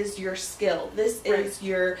this is your skill, this is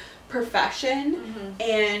your profession,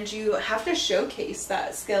 and you have to showcase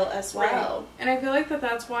that skill as well. And I feel like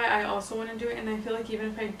that's why I also want to do it, and I feel like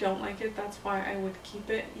even if I don't like it, that's why I would keep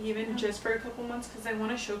it even just for a couple months, because I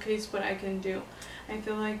want to showcase what I can do. I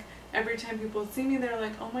feel like every time people see me, they're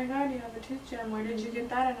like, oh my god, you have a tooth gem, where did you get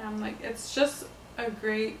that? And I'm like, it's just a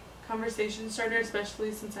great conversation starter,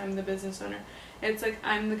 especially since I'm the business owner. It's like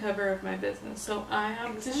I'm the cover of my business, so I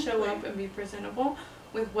have to show up and be presentable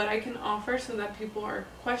with what I can offer, so that people are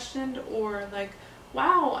questioned, or like,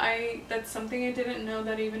 wow, that's something I didn't know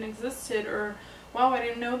that even existed, or wow, I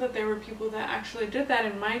didn't know that there were people that actually did that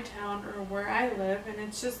in my town or where I live. And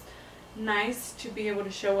it's just nice to be able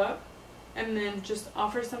to show up and then just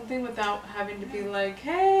offer something without having to be like,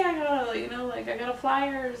 hey, I got a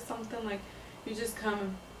flyer or something. Like, you just come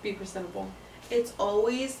and be presentable. It's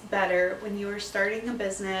always better when you are starting a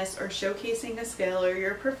business or showcasing a skill or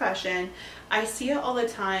your profession. I see it all the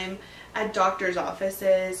time at doctor's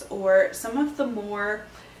offices, or some of the more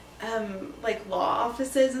like law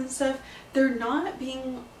offices and stuff. They're not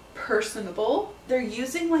being personable. They're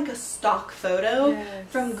using like a stock photo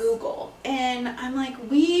from Google, and I'm like,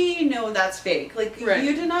 we know that's fake. Like,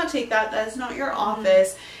 you did not take that. That's not your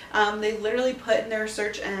office. They literally put in their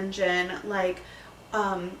search engine like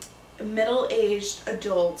middle-aged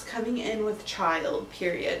adults coming in with child,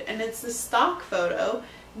 period, and it's the stock photo,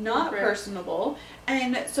 not personable.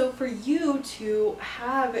 And so for you to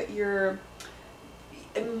have your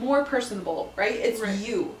more personable, right? It's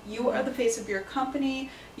you are the face of your company.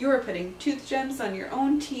 You are putting tooth gems on your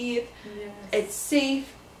own teeth. It's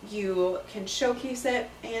safe, you can showcase it,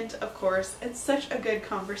 and of course it's such a good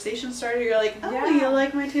conversation starter. You're like, oh, you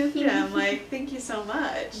like my tooth gem, like, thank you so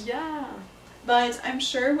much. But I'm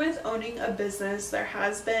sure with owning a business, there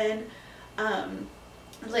has been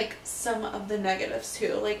like some of the negatives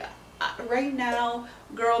too. Like right now,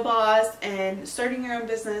 girl boss and starting your own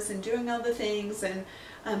business and doing all the things, and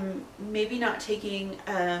maybe not taking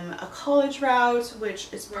a college route,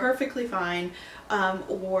 which is perfectly fine,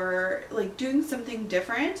 or like doing something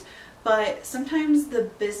different. But sometimes the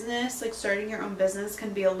business, like starting your own business,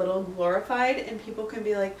 can be a little glorified, and people can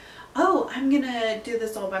be like, oh, I'm gonna do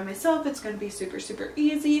this all by myself, it's gonna be super, super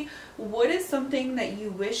easy. What is something that you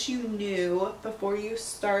wish you knew before you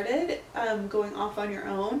started going off on your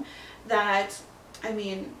own that, I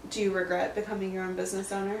mean, do you regret becoming your own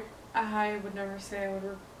business owner? I would never say I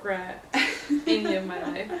would regret any of my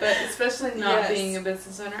life, but especially not being a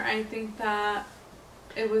business owner. I think that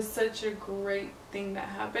it was such a great thing that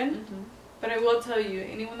happened. But I will tell you,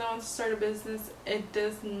 anyone that wants to start a business, it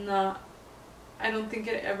does not, I don't think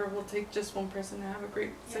it ever will take just one person to have a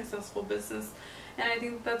great, successful business. And I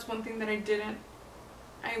think that's one thing that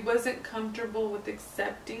I wasn't comfortable with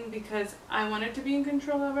accepting, because I wanted to be in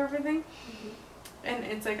control of everything. And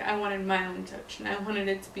it's like, I wanted my own touch, and I wanted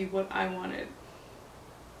it to be what I wanted.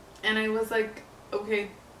 And I was like, okay,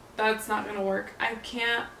 that's not gonna work. I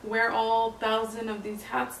can't wear all 1,000 of these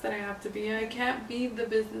hats that I have to be. I can't be the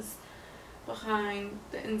business behind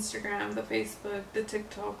the Instagram, the Facebook, the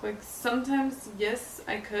TikTok. Like, sometimes, yes,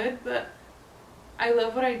 I could, but I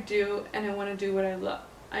love what I do, and I want to do what I love.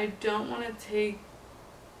 I don't want to take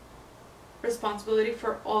responsibility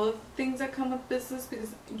for all of the things that come with business,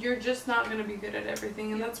 because you're just not going to be good at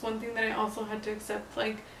everything. And that's one thing that I also had to accept.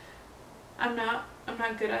 Like, I'm not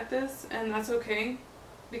good at this, and that's okay.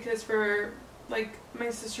 Because for, like, my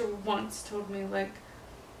sister once told me, like,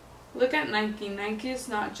 look at Nike. Nike is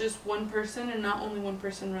not just one person, and not only one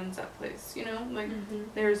person runs that place, you know? Like,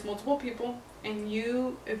 there's multiple people, and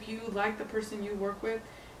if you like the person you work with,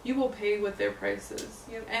 you will pay what their price is.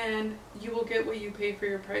 And you will get what you pay for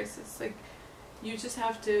your prices. Like, you just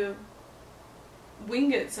have to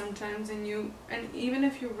wing it sometimes, and even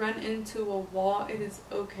if you run into a wall, it is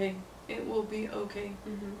okay. It will be okay.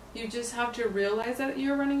 You just have to realize that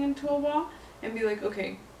you're running into a wall and be like,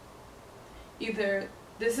 okay, either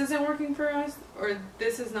this isn't working for us, or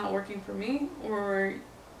this is not working for me, or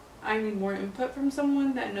I need more input from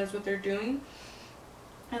someone that knows what they're doing.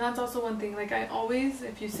 And that's also one thing. Like, I always,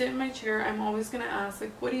 if you sit in my chair, I'm always going to ask,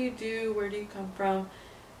 like, what do you do? Where do you come from?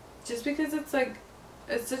 Just because it's like,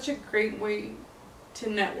 it's such a great way to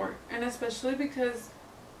network. And especially because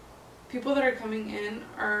people that are coming in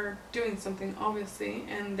are doing something, obviously,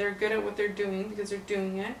 and they're good at what they're doing because they're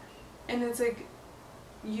doing it. And it's like,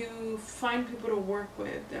 you find people to work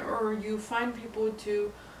with, or you find people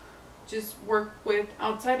to just work with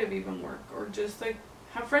outside of even work, or just like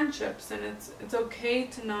have friendships. And it's okay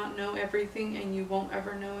to not know everything, and you won't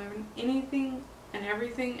ever know anything and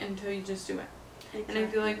everything until you just do it. Exactly. And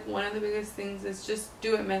I feel like one of the biggest things is just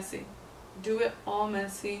do it messy. Do it all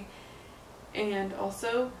messy. And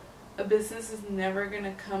also, a business is never going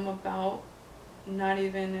to come about, not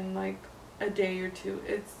even in like a day or two.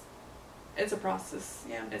 It's a process.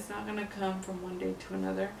 Yeah. It's not going to come from one day to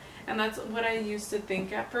another. And that's what I used to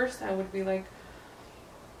think at first. I would be like,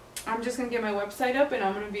 I'm just going to get my website up and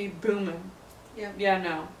I'm going to be booming. Yeah. Yeah,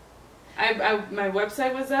 no. My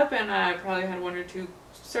website was up and I probably had 1 or 2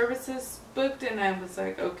 services booked, and I was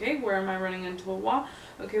like, okay, where am I running into a wall?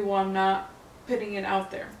 Okay, well, I'm not putting it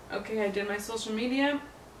out there. Okay, I did my social media.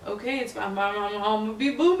 Okay, I'm gonna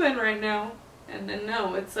be booming right now. And then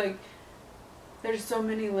no, it's like, there's so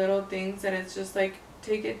many little things that it's just like,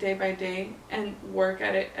 take it day by day and work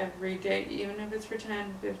at it every day. Even if it's for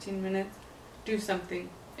 10, 15 minutes, do something.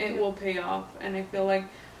 It will pay off. And I feel like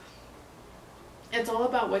it's all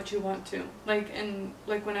about what you want to. Like, and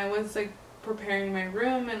like when I was like preparing my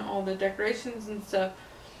room and all the decorations and stuff,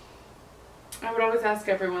 I would always ask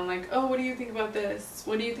everyone, like, oh, what do you think about this?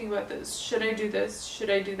 What do you think about this? Should I do this? Should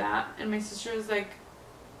I do that? And my sister was like,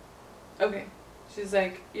 okay. She's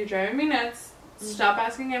like, you're driving me nuts. Stop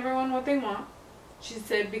asking everyone what they want. She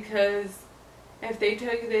said, because if they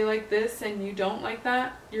tell you they like this and you don't like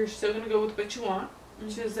that, you're still going to go with what you want.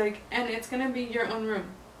 She was like, and it's going to be your own room.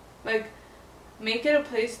 Like, make it a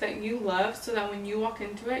place that you love, so that when you walk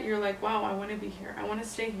into it, you're like, wow, I want to be here. I want to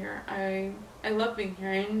stay here. I love being here.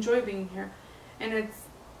 I enjoy being here. And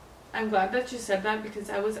I'm glad that you said that, because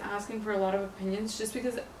I was asking for a lot of opinions, just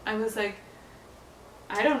because I was like,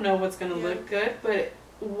 I don't know what's going to look good, but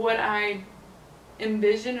what I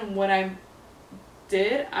envision and what I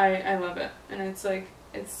did, I love it. And it's like,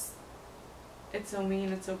 it's so me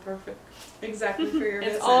and it's so perfect. Exactly, for your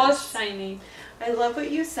business. It's all shiny. I love what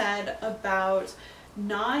you said about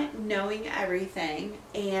not knowing everything,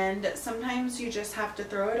 and sometimes you just have to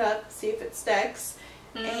throw it up, see if it sticks.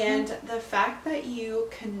 And the fact that you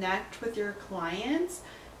connect with your clients,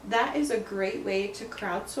 that is a great way to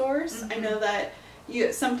crowdsource. I know that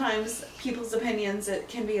sometimes people's opinions, it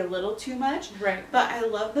can be a little too much, right? But I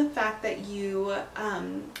love the fact that you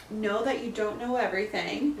know that you don't know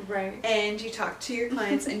everything, right? And you talk to your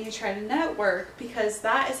clients and you try to network, because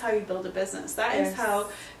that is how you build a business. That is how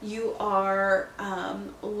you are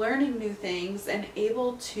learning new things and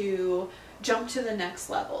able to jump to the next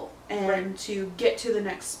level and to get to the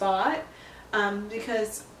next spot,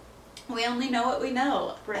 because we only know what we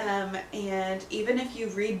know. And even if you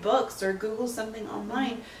read books or Google something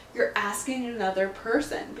online, you're asking another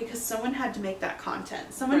person, because someone had to make that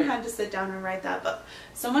content. Someone had to sit down and write that book.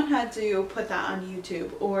 Someone had to put that on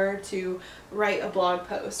YouTube, or to write a blog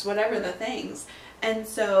post, whatever the things. And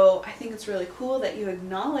so I think it's really cool that you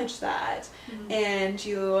acknowledge that, and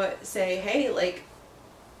you say, hey, like,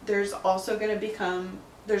 there's going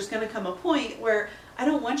to come a point where I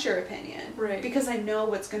don't want your opinion, because I know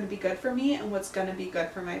what's going to be good for me and what's going to be good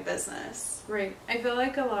for my business. Right. I feel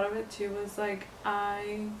like a lot of it too was like,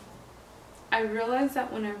 I realized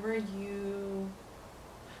that whenever you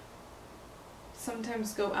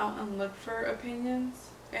sometimes go out and look for opinions,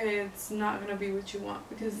 it's not going to be what you want,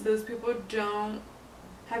 because those people don't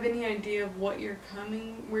have any idea of where you're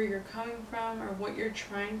coming from, or what you're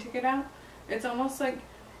trying to get out. It's almost like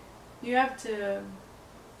you have to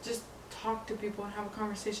just talk to people and have a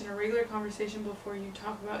conversation, a regular conversation, before you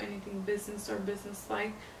talk about anything business or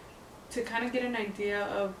business-like, to kind of get an idea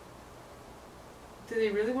of, do they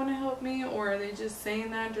really want to help me, or are they just saying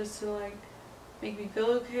that just to like make me feel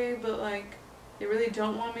okay, but like they really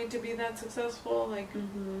don't want me to be that successful. Like,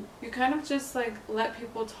 you kind of just like let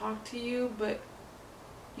people talk to you, but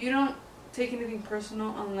you don't take anything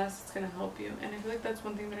personal unless it's going to help you. And I feel like that's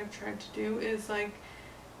one thing that I've tried to do, is like,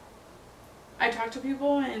 I talk to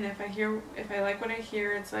people, and if I like what I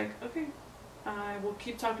hear, it's like, okay, I will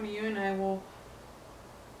keep talking to you, and I will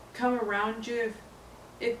come around you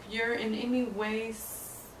if you're in any way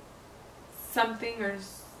something, or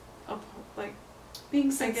like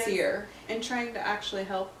being sincere and trying to actually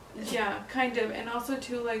help. Yeah, kind of. And also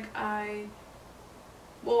too, like, I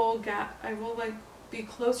will like be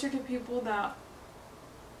closer to people that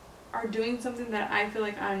are doing something that I feel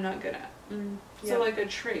like I'm not good at. So like a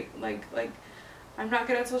trait, like I'm not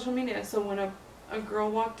good at social media. So when a girl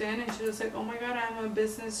walked in and she was like, oh my god, I'm a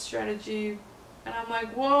business strategy And I'm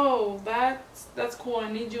like, whoa, that's cool.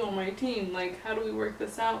 I need you on my team. Like, how do we work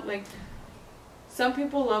this out? Like, some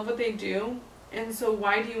people love what they do, and so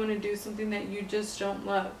why do you want to do something that you just don't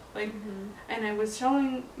love? Like, and I was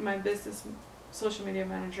telling my business social media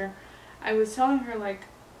manager, I was telling her, like,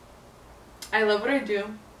 I love what I do,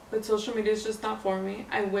 but social media is just not for me.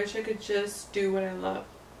 I wish I could just do what I love.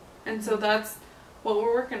 And so that's what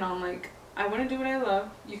we're working on. Like, I want to do what I love.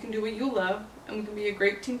 You can do what you love, and we can be a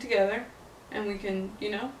great team together, and we can,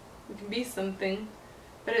 you know, we can be something.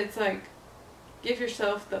 But it's like, give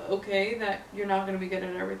yourself the okay that you're not going to be good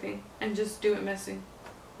at everything, and just do it messy.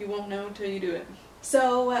 You won't know until you do it.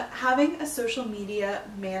 So having a social media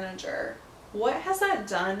manager, what has that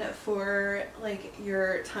done for like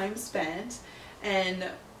your time spent and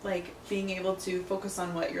like being able to focus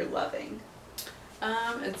on what you're loving?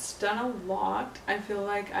 It's done a lot. I feel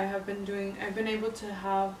like I've been able to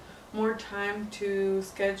have more time to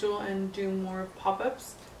schedule and do more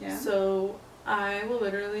pop-ups. Yeah. So I will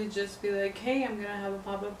literally just be like, hey, I'm gonna have a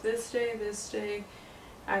pop-up this day,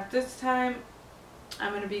 at this time.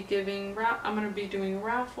 I'm gonna be doing a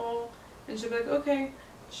raffle, and she'll be like, okay.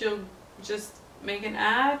 She'll just make an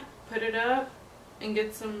ad, put it up, and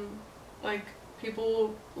get some like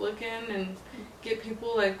people looking, and get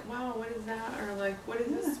people like, wow, what is that? Or like, what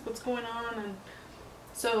is this? What's going on? And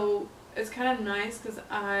so it's kind of nice because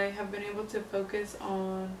I have been able to focus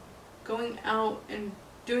on going out and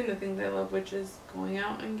doing the things I love, which is going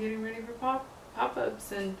out and getting ready for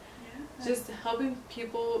pop-ups and just helping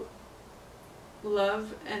people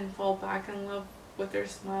love and fall back in love with their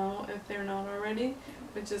smile if they're not already,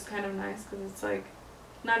 which is kind of nice because it's like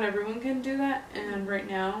not everyone can do that, and right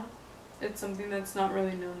now it's something that's not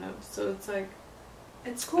really known of, so it's like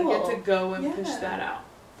it's cool. I get to go and push that out.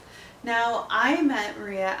 Now, I met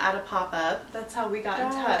Maria at a pop-up. That's how we got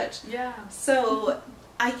in touch. Yeah. So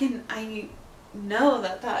I know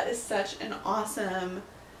that is such an awesome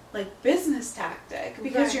like business tactic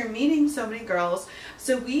because you're meeting so many girls.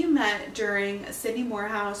 So we met during Sydney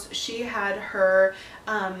Morehouse. She had her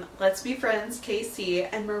Let's Be Friends KC,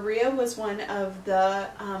 and Maria was one of the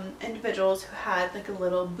individuals who had like a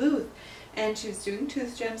little booth, and she was doing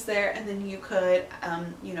tooth gems there, and then you could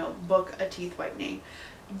you know, book a teeth whitening.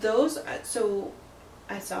 Those so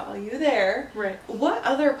I saw you there. Right. What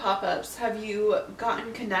other pop-ups have you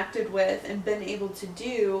gotten connected with and been able to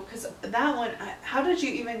do? Because that one, how did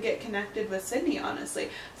you even get connected with Sydney, honestly?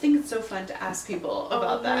 I think it's so fun to ask people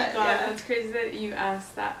about that. Oh my god, that's crazy that you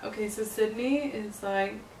asked that. Okay, so Sydney is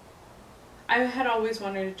like, I had always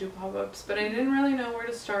wanted to do pop-ups, but I didn't really know where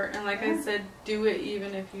to start. And like I said, do it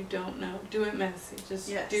even if you don't know. Do it messy. Just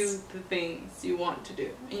do the things you want to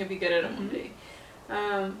do, and you'll be good at it one day.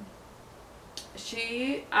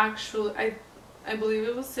 She actually, I believe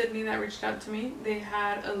it was Sydney that reached out to me. They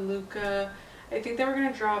had a Luca, I think they were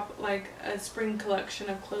going to drop like a spring collection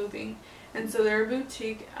of clothing. And so they're a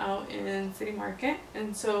boutique out in City Market.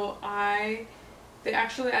 And so they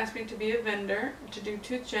actually asked me to be a vendor to do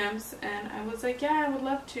tooth gems. And I was like, yeah, I would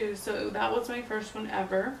love to. So that was my first one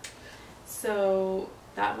ever. So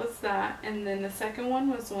that was that. And then the second one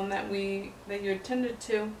was the one that you attended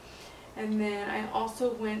to. And then I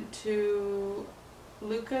also went to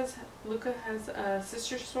Luca has a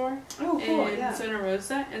sister store in Santa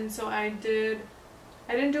Rosa, and so I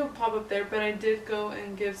didn't do a pop-up there, but I did go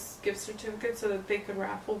and give gift certificates so that they could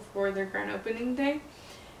raffle for their grand opening day.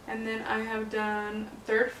 And then I have done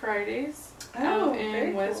Third Fridays out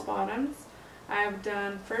in West Bottoms. I have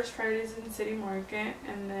done First Fridays in City Market,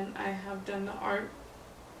 and then I have done the art,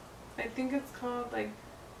 I think it's called like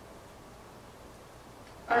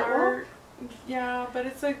Art, yeah, but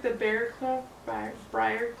it's like the Briarcliff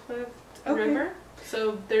River.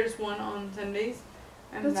 So there's one on Sundays,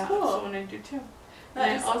 and that's the one I do too.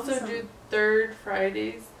 And I also do Third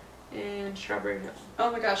Fridays in Strawberry Hill.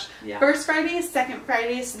 Oh my gosh. Yeah. First Fridays, second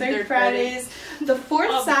Fridays, third Fridays, the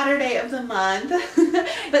fourth Saturday of the month,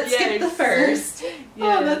 but skip the first. Yes.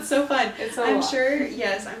 Oh, that's so fun. It's a lot.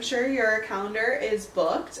 I'm sure your calendar is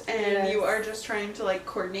booked and you are just trying to like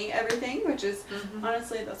coordinate everything, which is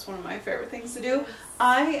honestly, that's one of my favorite things to do.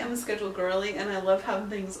 I am a schedule girly and I love having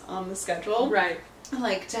things on the schedule. Right.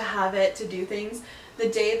 Like to have it, to do things. The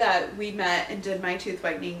day that we met and did my tooth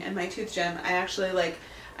whitening and my tooth gem, I actually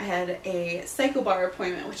I had a Psycho Bar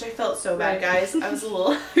appointment, which I felt so bad, guys. I was a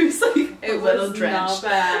little, I was like a little drenched. Not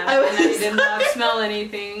bad. I did not smell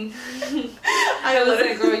anything. I was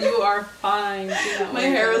like, girl, you are fine. My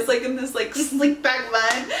hair was like in this like slick back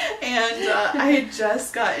bun, and I had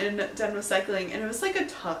just gotten done with cycling, and it was like a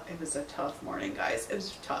tough morning, guys. It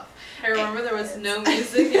was tough. I remember there was no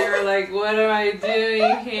music. You were like, what am I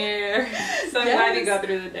doing here? So I'm glad you got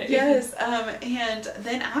through the day. Yes, and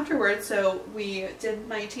then afterwards, so we did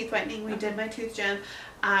my teeth whitening, we did my tooth gem.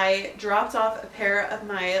 I dropped off a pair of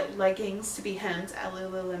my leggings to be hemmed at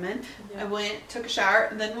Lululemon. Yeah. I went, took a shower,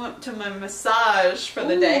 and then went to my massage for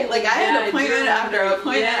the day. Like, I had appointment after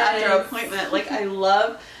appointment after appointment. Like, I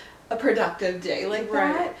love a productive day like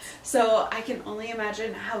that. So I can only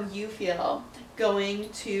imagine how you feel going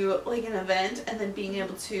to like an event and then being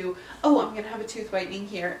able to, oh, I'm gonna have a tooth whitening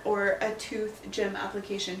here or a tooth gem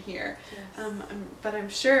application here. Yes. But I'm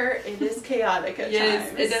sure it is chaotic at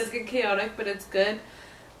times. It does get chaotic, but it's good.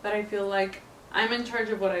 But I feel like I'm in charge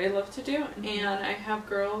of what I love to do, and I have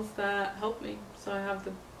girls that help me. So I have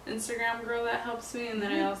the Instagram girl that helps me, and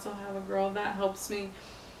then I also have a girl that helps me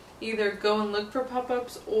either go and look for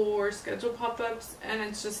pop-ups or schedule pop-ups, and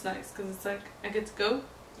it's just nice because it's like I get to go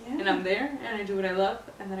and I'm there and I do what I love,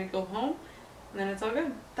 and then I go home and then it's all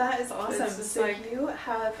good. That is awesome. So like you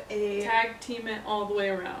have a tag team it all the way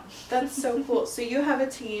around. That's so cool. So you have a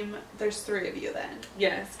team. There's 3 of you then.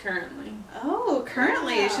 Yes, currently. Oh,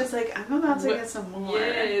 currently. Yeah. She's like, I'm about to get some more.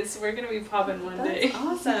 Yes, we're gonna be popping one day. That's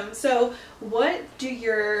awesome. So what do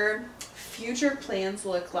your future plans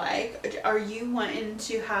look like? Are you wanting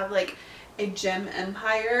to have like a gem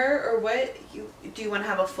empire, or what do you want to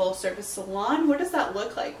have a full service salon? What does that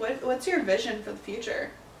look like? What's your vision for the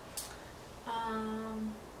future?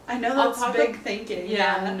 I know that's big thinking.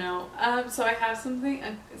 Yeah, no. So I have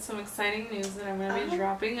some exciting news that I'm going to be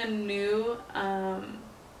dropping. A new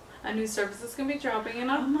service is going to be dropping in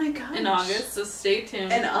August. So stay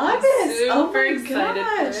tuned. In August, I'm super excited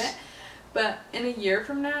for it. But in a year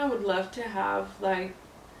from now, I would love to have like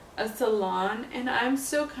a salon, and I'm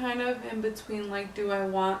still kind of in between. Like, do I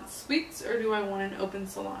want suites or do I want an open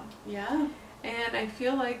salon? Yeah. And I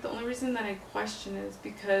feel like the only reason that I question is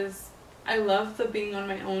because I love the being on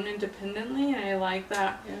my own independently, and I like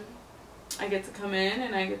that I get to come in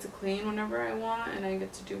and I get to clean whenever I want, and I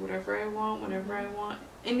get to do whatever I want whenever I want.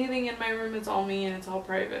 Anything in my room is all me and it's all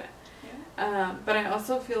private. Yeah. But I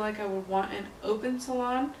also feel like I would want an open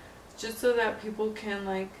salon just so that people can,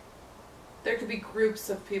 like, there could be groups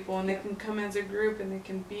of people and they can come as a group and they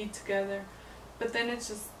can be together. But then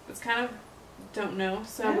it's kind of, don't know.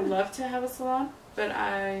 So I would love to have a salon, but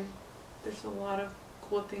there's a lot of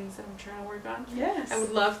cool things that I'm trying to work on. Yes. I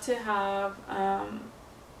would love to have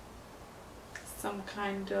some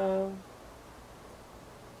kind of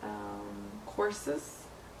courses.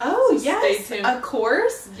 Oh, so yes. Stay tuned. A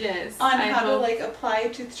course? Yes. On how to like apply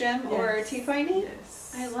tooth gem or teeth whitening?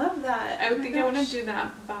 Yes. I love that. I think I want to do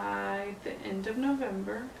that by the end of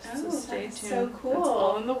November. Oh, so stay tuned. So cool. It's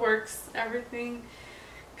all in the works. Everything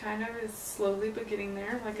kind of is slowly but getting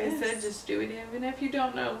there. Like I said, just do it. Even if you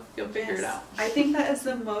don't know, you'll figure it out. I think that is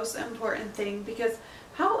the most important thing, because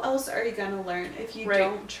how else are you going to learn if you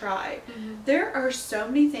don't try? Mm-hmm. There are so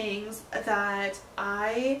many things that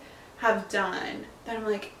I have done that I'm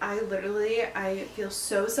like, I feel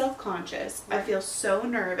so self-conscious. I feel so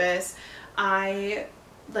nervous.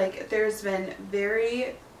 There's been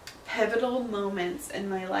very pivotal moments in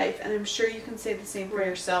my life, and I'm sure you can say the same for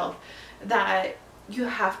yourself, that you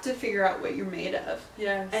have to figure out what you're made of.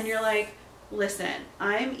 Yes. And you're like, listen,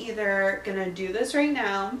 I'm either gonna do this right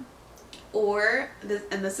now, or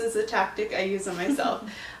this is a tactic I use on myself.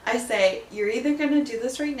 I say, you're either gonna do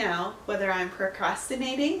this right now, whether I'm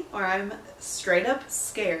procrastinating or I'm straight up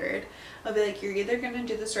scared. I'll be like, you're either gonna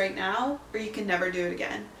do this right now, or you can never do it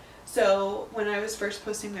again. So when I was first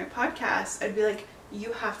posting my podcast, I'd be like,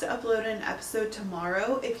 you have to upload an episode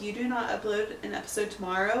tomorrow. If you do not upload an episode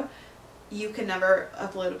tomorrow, you can never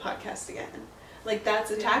upload a podcast again. Like,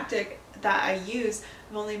 that's a tactic that I use.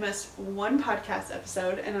 I've only missed 1 podcast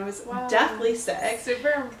episode, and I was deathly sick.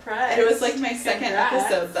 Super impressed. It was like my second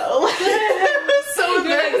episode, though. It was so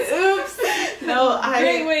embarrassing. Oops. No,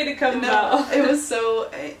 great way to come out. It was so.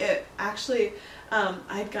 It actually.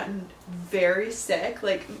 I'd gotten very sick.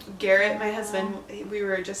 Like, Garrett, my husband, we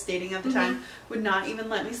were just dating at the time, would not even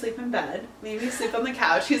let me sleep in bed. Made me sleep on the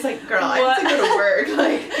couch. He's like, girl, I have to go to work.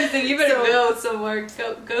 Like, he's like, you better go somewhere.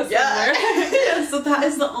 Go somewhere. Yeah. So that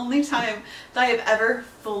is the only time that I've ever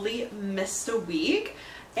fully missed a week.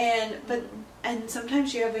 And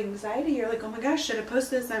sometimes you have anxiety. You're like, oh my gosh, should I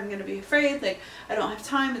post this? I'm going to be afraid. Like, I don't have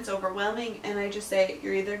time. It's overwhelming. And I just say,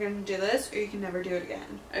 you're either going to do this or you can never do it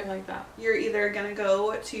again. I like that. You're either going to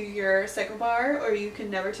go to your cycle bar or you can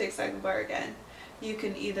never take cycle bar again. You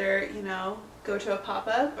can either, you know, go to a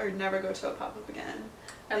pop-up or never go to a pop-up again.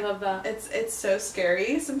 I love that. It's so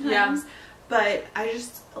scary sometimes. Yeah. But I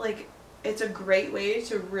just, like, it's a great way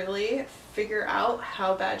to really figure out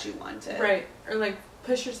how bad you want it. Right. Or, like,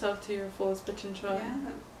 push yourself to your fullest potential. Yeah.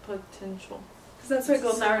 Potential. Because that's what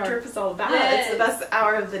Golden Hour Trip is all about. Yes. It's the best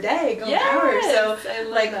hour of the day, Golden Hour. So,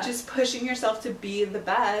 like, just pushing yourself to be the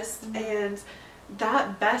best. Mm-hmm. And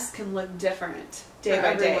that best can look different day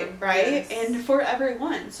by day, right? Yes. And for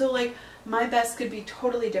everyone. So, like, my best could be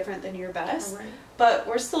totally different than your best. Right. But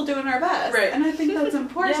we're still doing our best. Right. And I think that's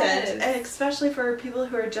important. Yes. Especially for people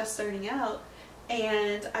who are just starting out.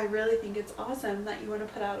 And I really think it's awesome that you want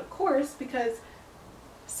to put out a course because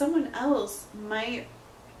someone else might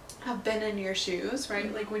have been in your shoes, right?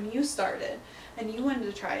 Mm-hmm. Like when you started and you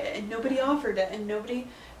wanted to try it and nobody offered it and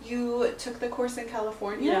you took the course in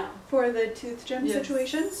California for the tooth gem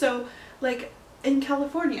situation. So like in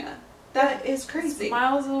California, that is crazy. It's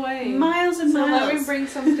miles away. Miles and miles. So let me bring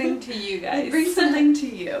something to you guys. Bring something to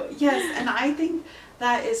you. Yes, and I think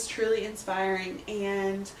that is truly inspiring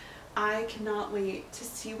and I cannot wait to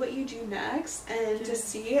see what you do next and to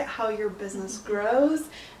see how your business grows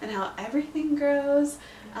and how everything grows.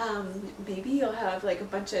 Maybe you'll have like a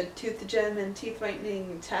bunch of tooth gem and teeth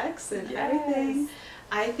whitening techs and everything.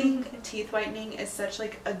 I think teeth whitening is such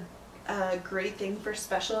like a great thing for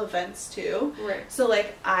special events too. Right. So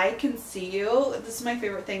like I can see you. This is my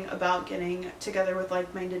favorite thing about getting together with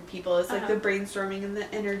like-minded people is like the brainstorming and the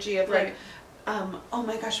energy of like oh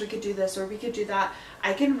my gosh, we could do this or we could do that.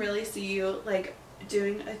 I can really see you like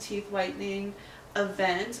doing a teeth whitening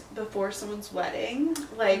event before someone's wedding,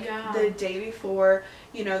 like the day before,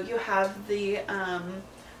 you know, you have the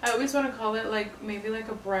I always want to call it like maybe like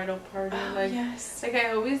a bridal party. Like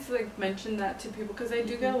I always like mention that to people because I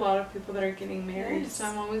do get a lot of people that are getting married. So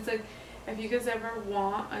I'm always like, if you guys ever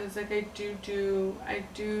want, I was like, I do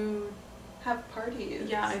have parties.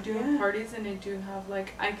 Yeah, I do have parties and I do have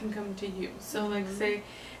like I can come to you. So like say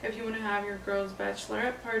if you want to have your girl's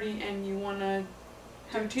bachelorette party and you want to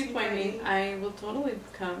do teeth whitening, I will totally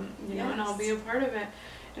come, you know, and I'll be a part of it.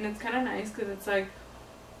 And it's kind of nice because it's like,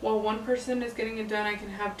 while one person is getting it done, I can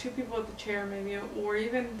have 2 people at the chair maybe, or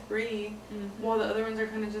even 3, while the other ones are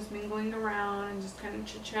kind of just mingling around and just kind of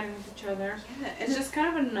chit-chatting with each other. Yeah, it's just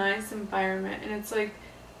kind of a nice environment, and it's like,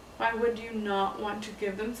 why would you not want to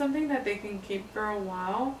give them something that they can keep for a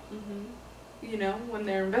while, you know, when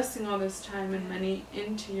they're investing all this time and money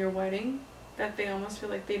into your wedding, that they almost feel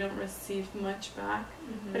like they don't receive much back.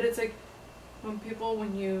 But it's like,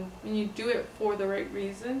 when you do it for the right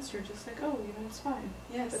reasons, you're just like, oh, you know, it's fine.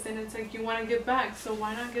 Yes. But then it's like you want to give back, so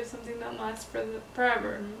why not give something that lasts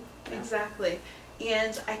forever? Yeah. Exactly.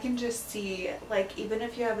 And I can just see, like, even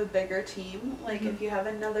if you have a bigger team, like if you have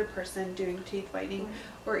another person doing teeth whitening,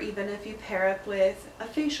 or even if you pair up with a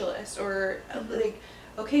facialist, or like,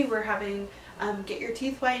 okay, we're having get your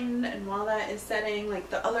teeth whitened, and while that is setting, like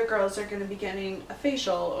the other girls are going to be getting a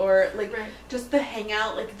facial, or like just the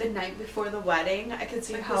hangout like the night before the wedding. I could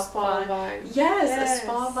see like how spa vibe. Yes, a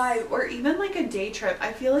spa vibe, or even like a day trip.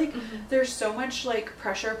 I feel like there's so much like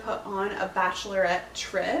pressure put on a bachelorette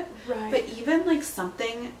trip, but even like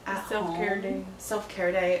something at self-care home, day.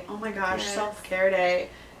 Self-care day. Oh my gosh, self-care day.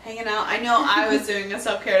 Hanging out. I know I was doing a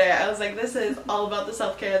self-care day. I was like, this is all about the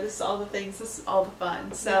self-care. This is all the things. This is all the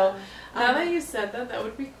fun. So now that you said that, that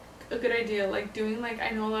would be a good idea. Like doing like, I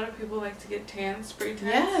know a lot of people like to get tans, spray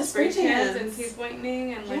tans. Yeah, spray tans and teeth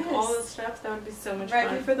whitening and like all this stuff. That would be so much fun.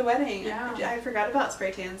 Right before the wedding. Yeah. I forgot about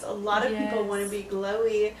spray tans. A lot of people want to be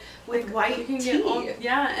glowy with white teeth.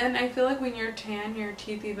 And I feel like when you're tan, your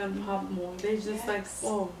teeth even pop more. They just like,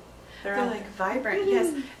 whoa. They're like vibrant.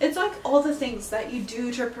 Yes. It's like all the things that you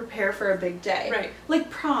do to prepare for a big day. Right. Like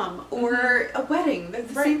prom or a wedding. They're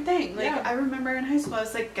the same thing. Like I remember in high school I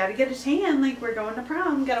was like, gotta get a tan, like we're going to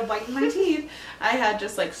prom, gotta whiten my teeth. I had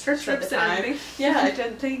just like strips at the time. Yeah, I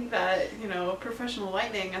didn't think that, you know, professional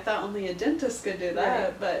whitening, I thought only a dentist could do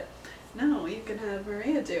that, but no, you can have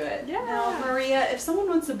Maria do it. Yeah. Now, Maria, if someone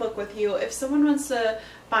wants to book with you, if someone wants to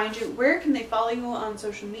find you, where can they follow you on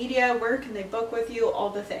social media? Where can they book with you? All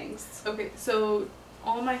the things. Okay, so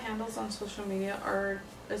all of my handles on social media are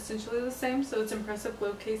essentially the same. So it's Impressive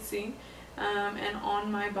Glow KC. And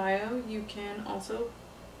on my bio, you can also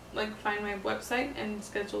like find my website and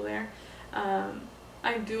schedule there.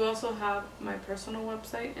 I do also have my personal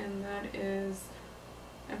website, and that is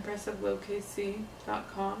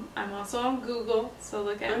ImpressiveGlowKC.com. I'm also on Google, so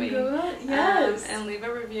look at me. Google? Yes. And leave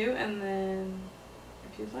a review, and then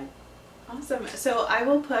if you'd like. Awesome. So I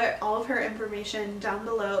will put all of her information down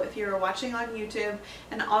below if you're watching on YouTube,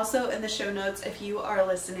 and also in the show notes if you are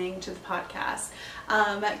listening to the podcast.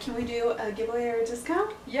 Can we do a giveaway or a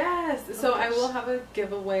discount? Yes. So I will have a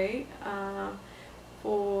giveaway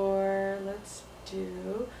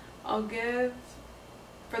I'll give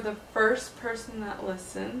for the first person that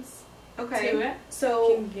listens to it,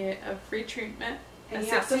 so can get a free treatment. And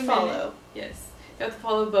you have to follow. Yes. You have to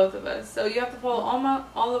follow both of us. So you have to follow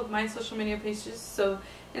all of my social media pages. So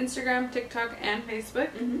Instagram, TikTok, and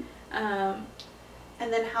Facebook. Mm-hmm.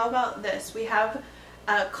 And then how about this? We have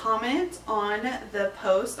a comment on the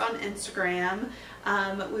post on Instagram.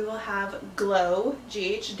 We will have Glow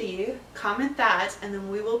GHD. Comment that, and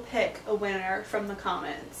then we will pick a winner from the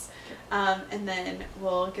comments. And then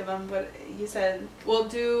we'll give them what you said. We'll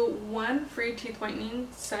do one free teeth whitening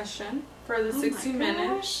session for the 60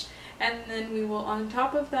 minutes. And then we will, on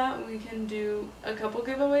top of that, we can do a couple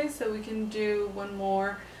giveaways. So we can do one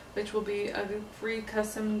more, which will be a free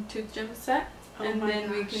custom tooth gem set. And then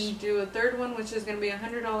we can do a third one, which is going to be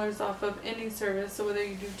 $100 off of any service. So whether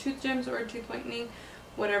you do tooth gems or tooth whitening,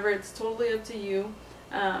 whatever, it's totally up to you.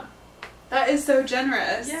 That is so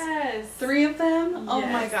generous. Yes. 3 of them? Yes. Oh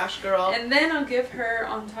my gosh, girl. And then I'll give her,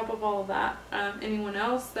 on top of all of that, anyone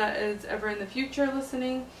else that is ever in the future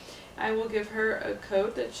listening, I will give her a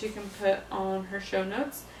code that she can put on her show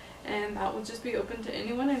notes, and that will just be open to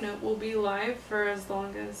anyone, and it will be live for as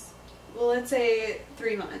long as, well, let's say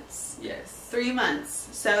 3 months. Yes. 3 months.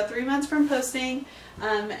 So 3 months from posting,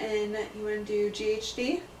 and you want to do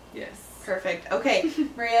GHD? Yes. Perfect. Okay,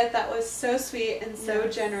 Maria, that was so sweet and so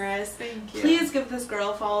generous. Thank you. Please give this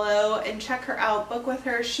girl a follow and check her out. Book with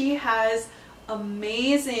her. She has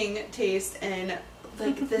amazing taste in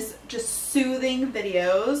like this just soothing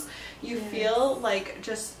videos. You feel like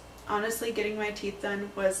just honestly getting my teeth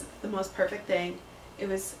done was the most perfect thing. It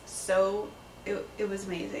was so it was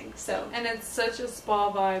amazing. So, and it's such a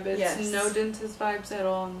spa vibe. It's no dentist vibes at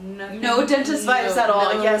all. Nothing. No dentist vibes at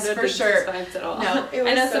all. Yes, for sure. Vibes at all. No, it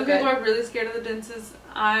was I know so some good. people are really scared of the dentist.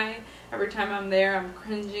 Every time I'm there, I'm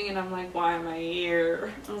cringing and I'm like, why am I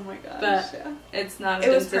here? Oh my gosh. But it's not a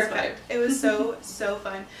dentist vibe. Perfect. It was so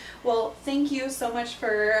fun. Well, thank you so much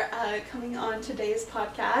for coming on today's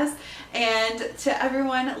podcast, and to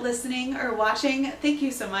everyone listening or watching, thank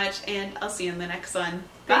you so much, and I'll see you in the next one.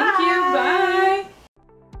 Thank you. Bye.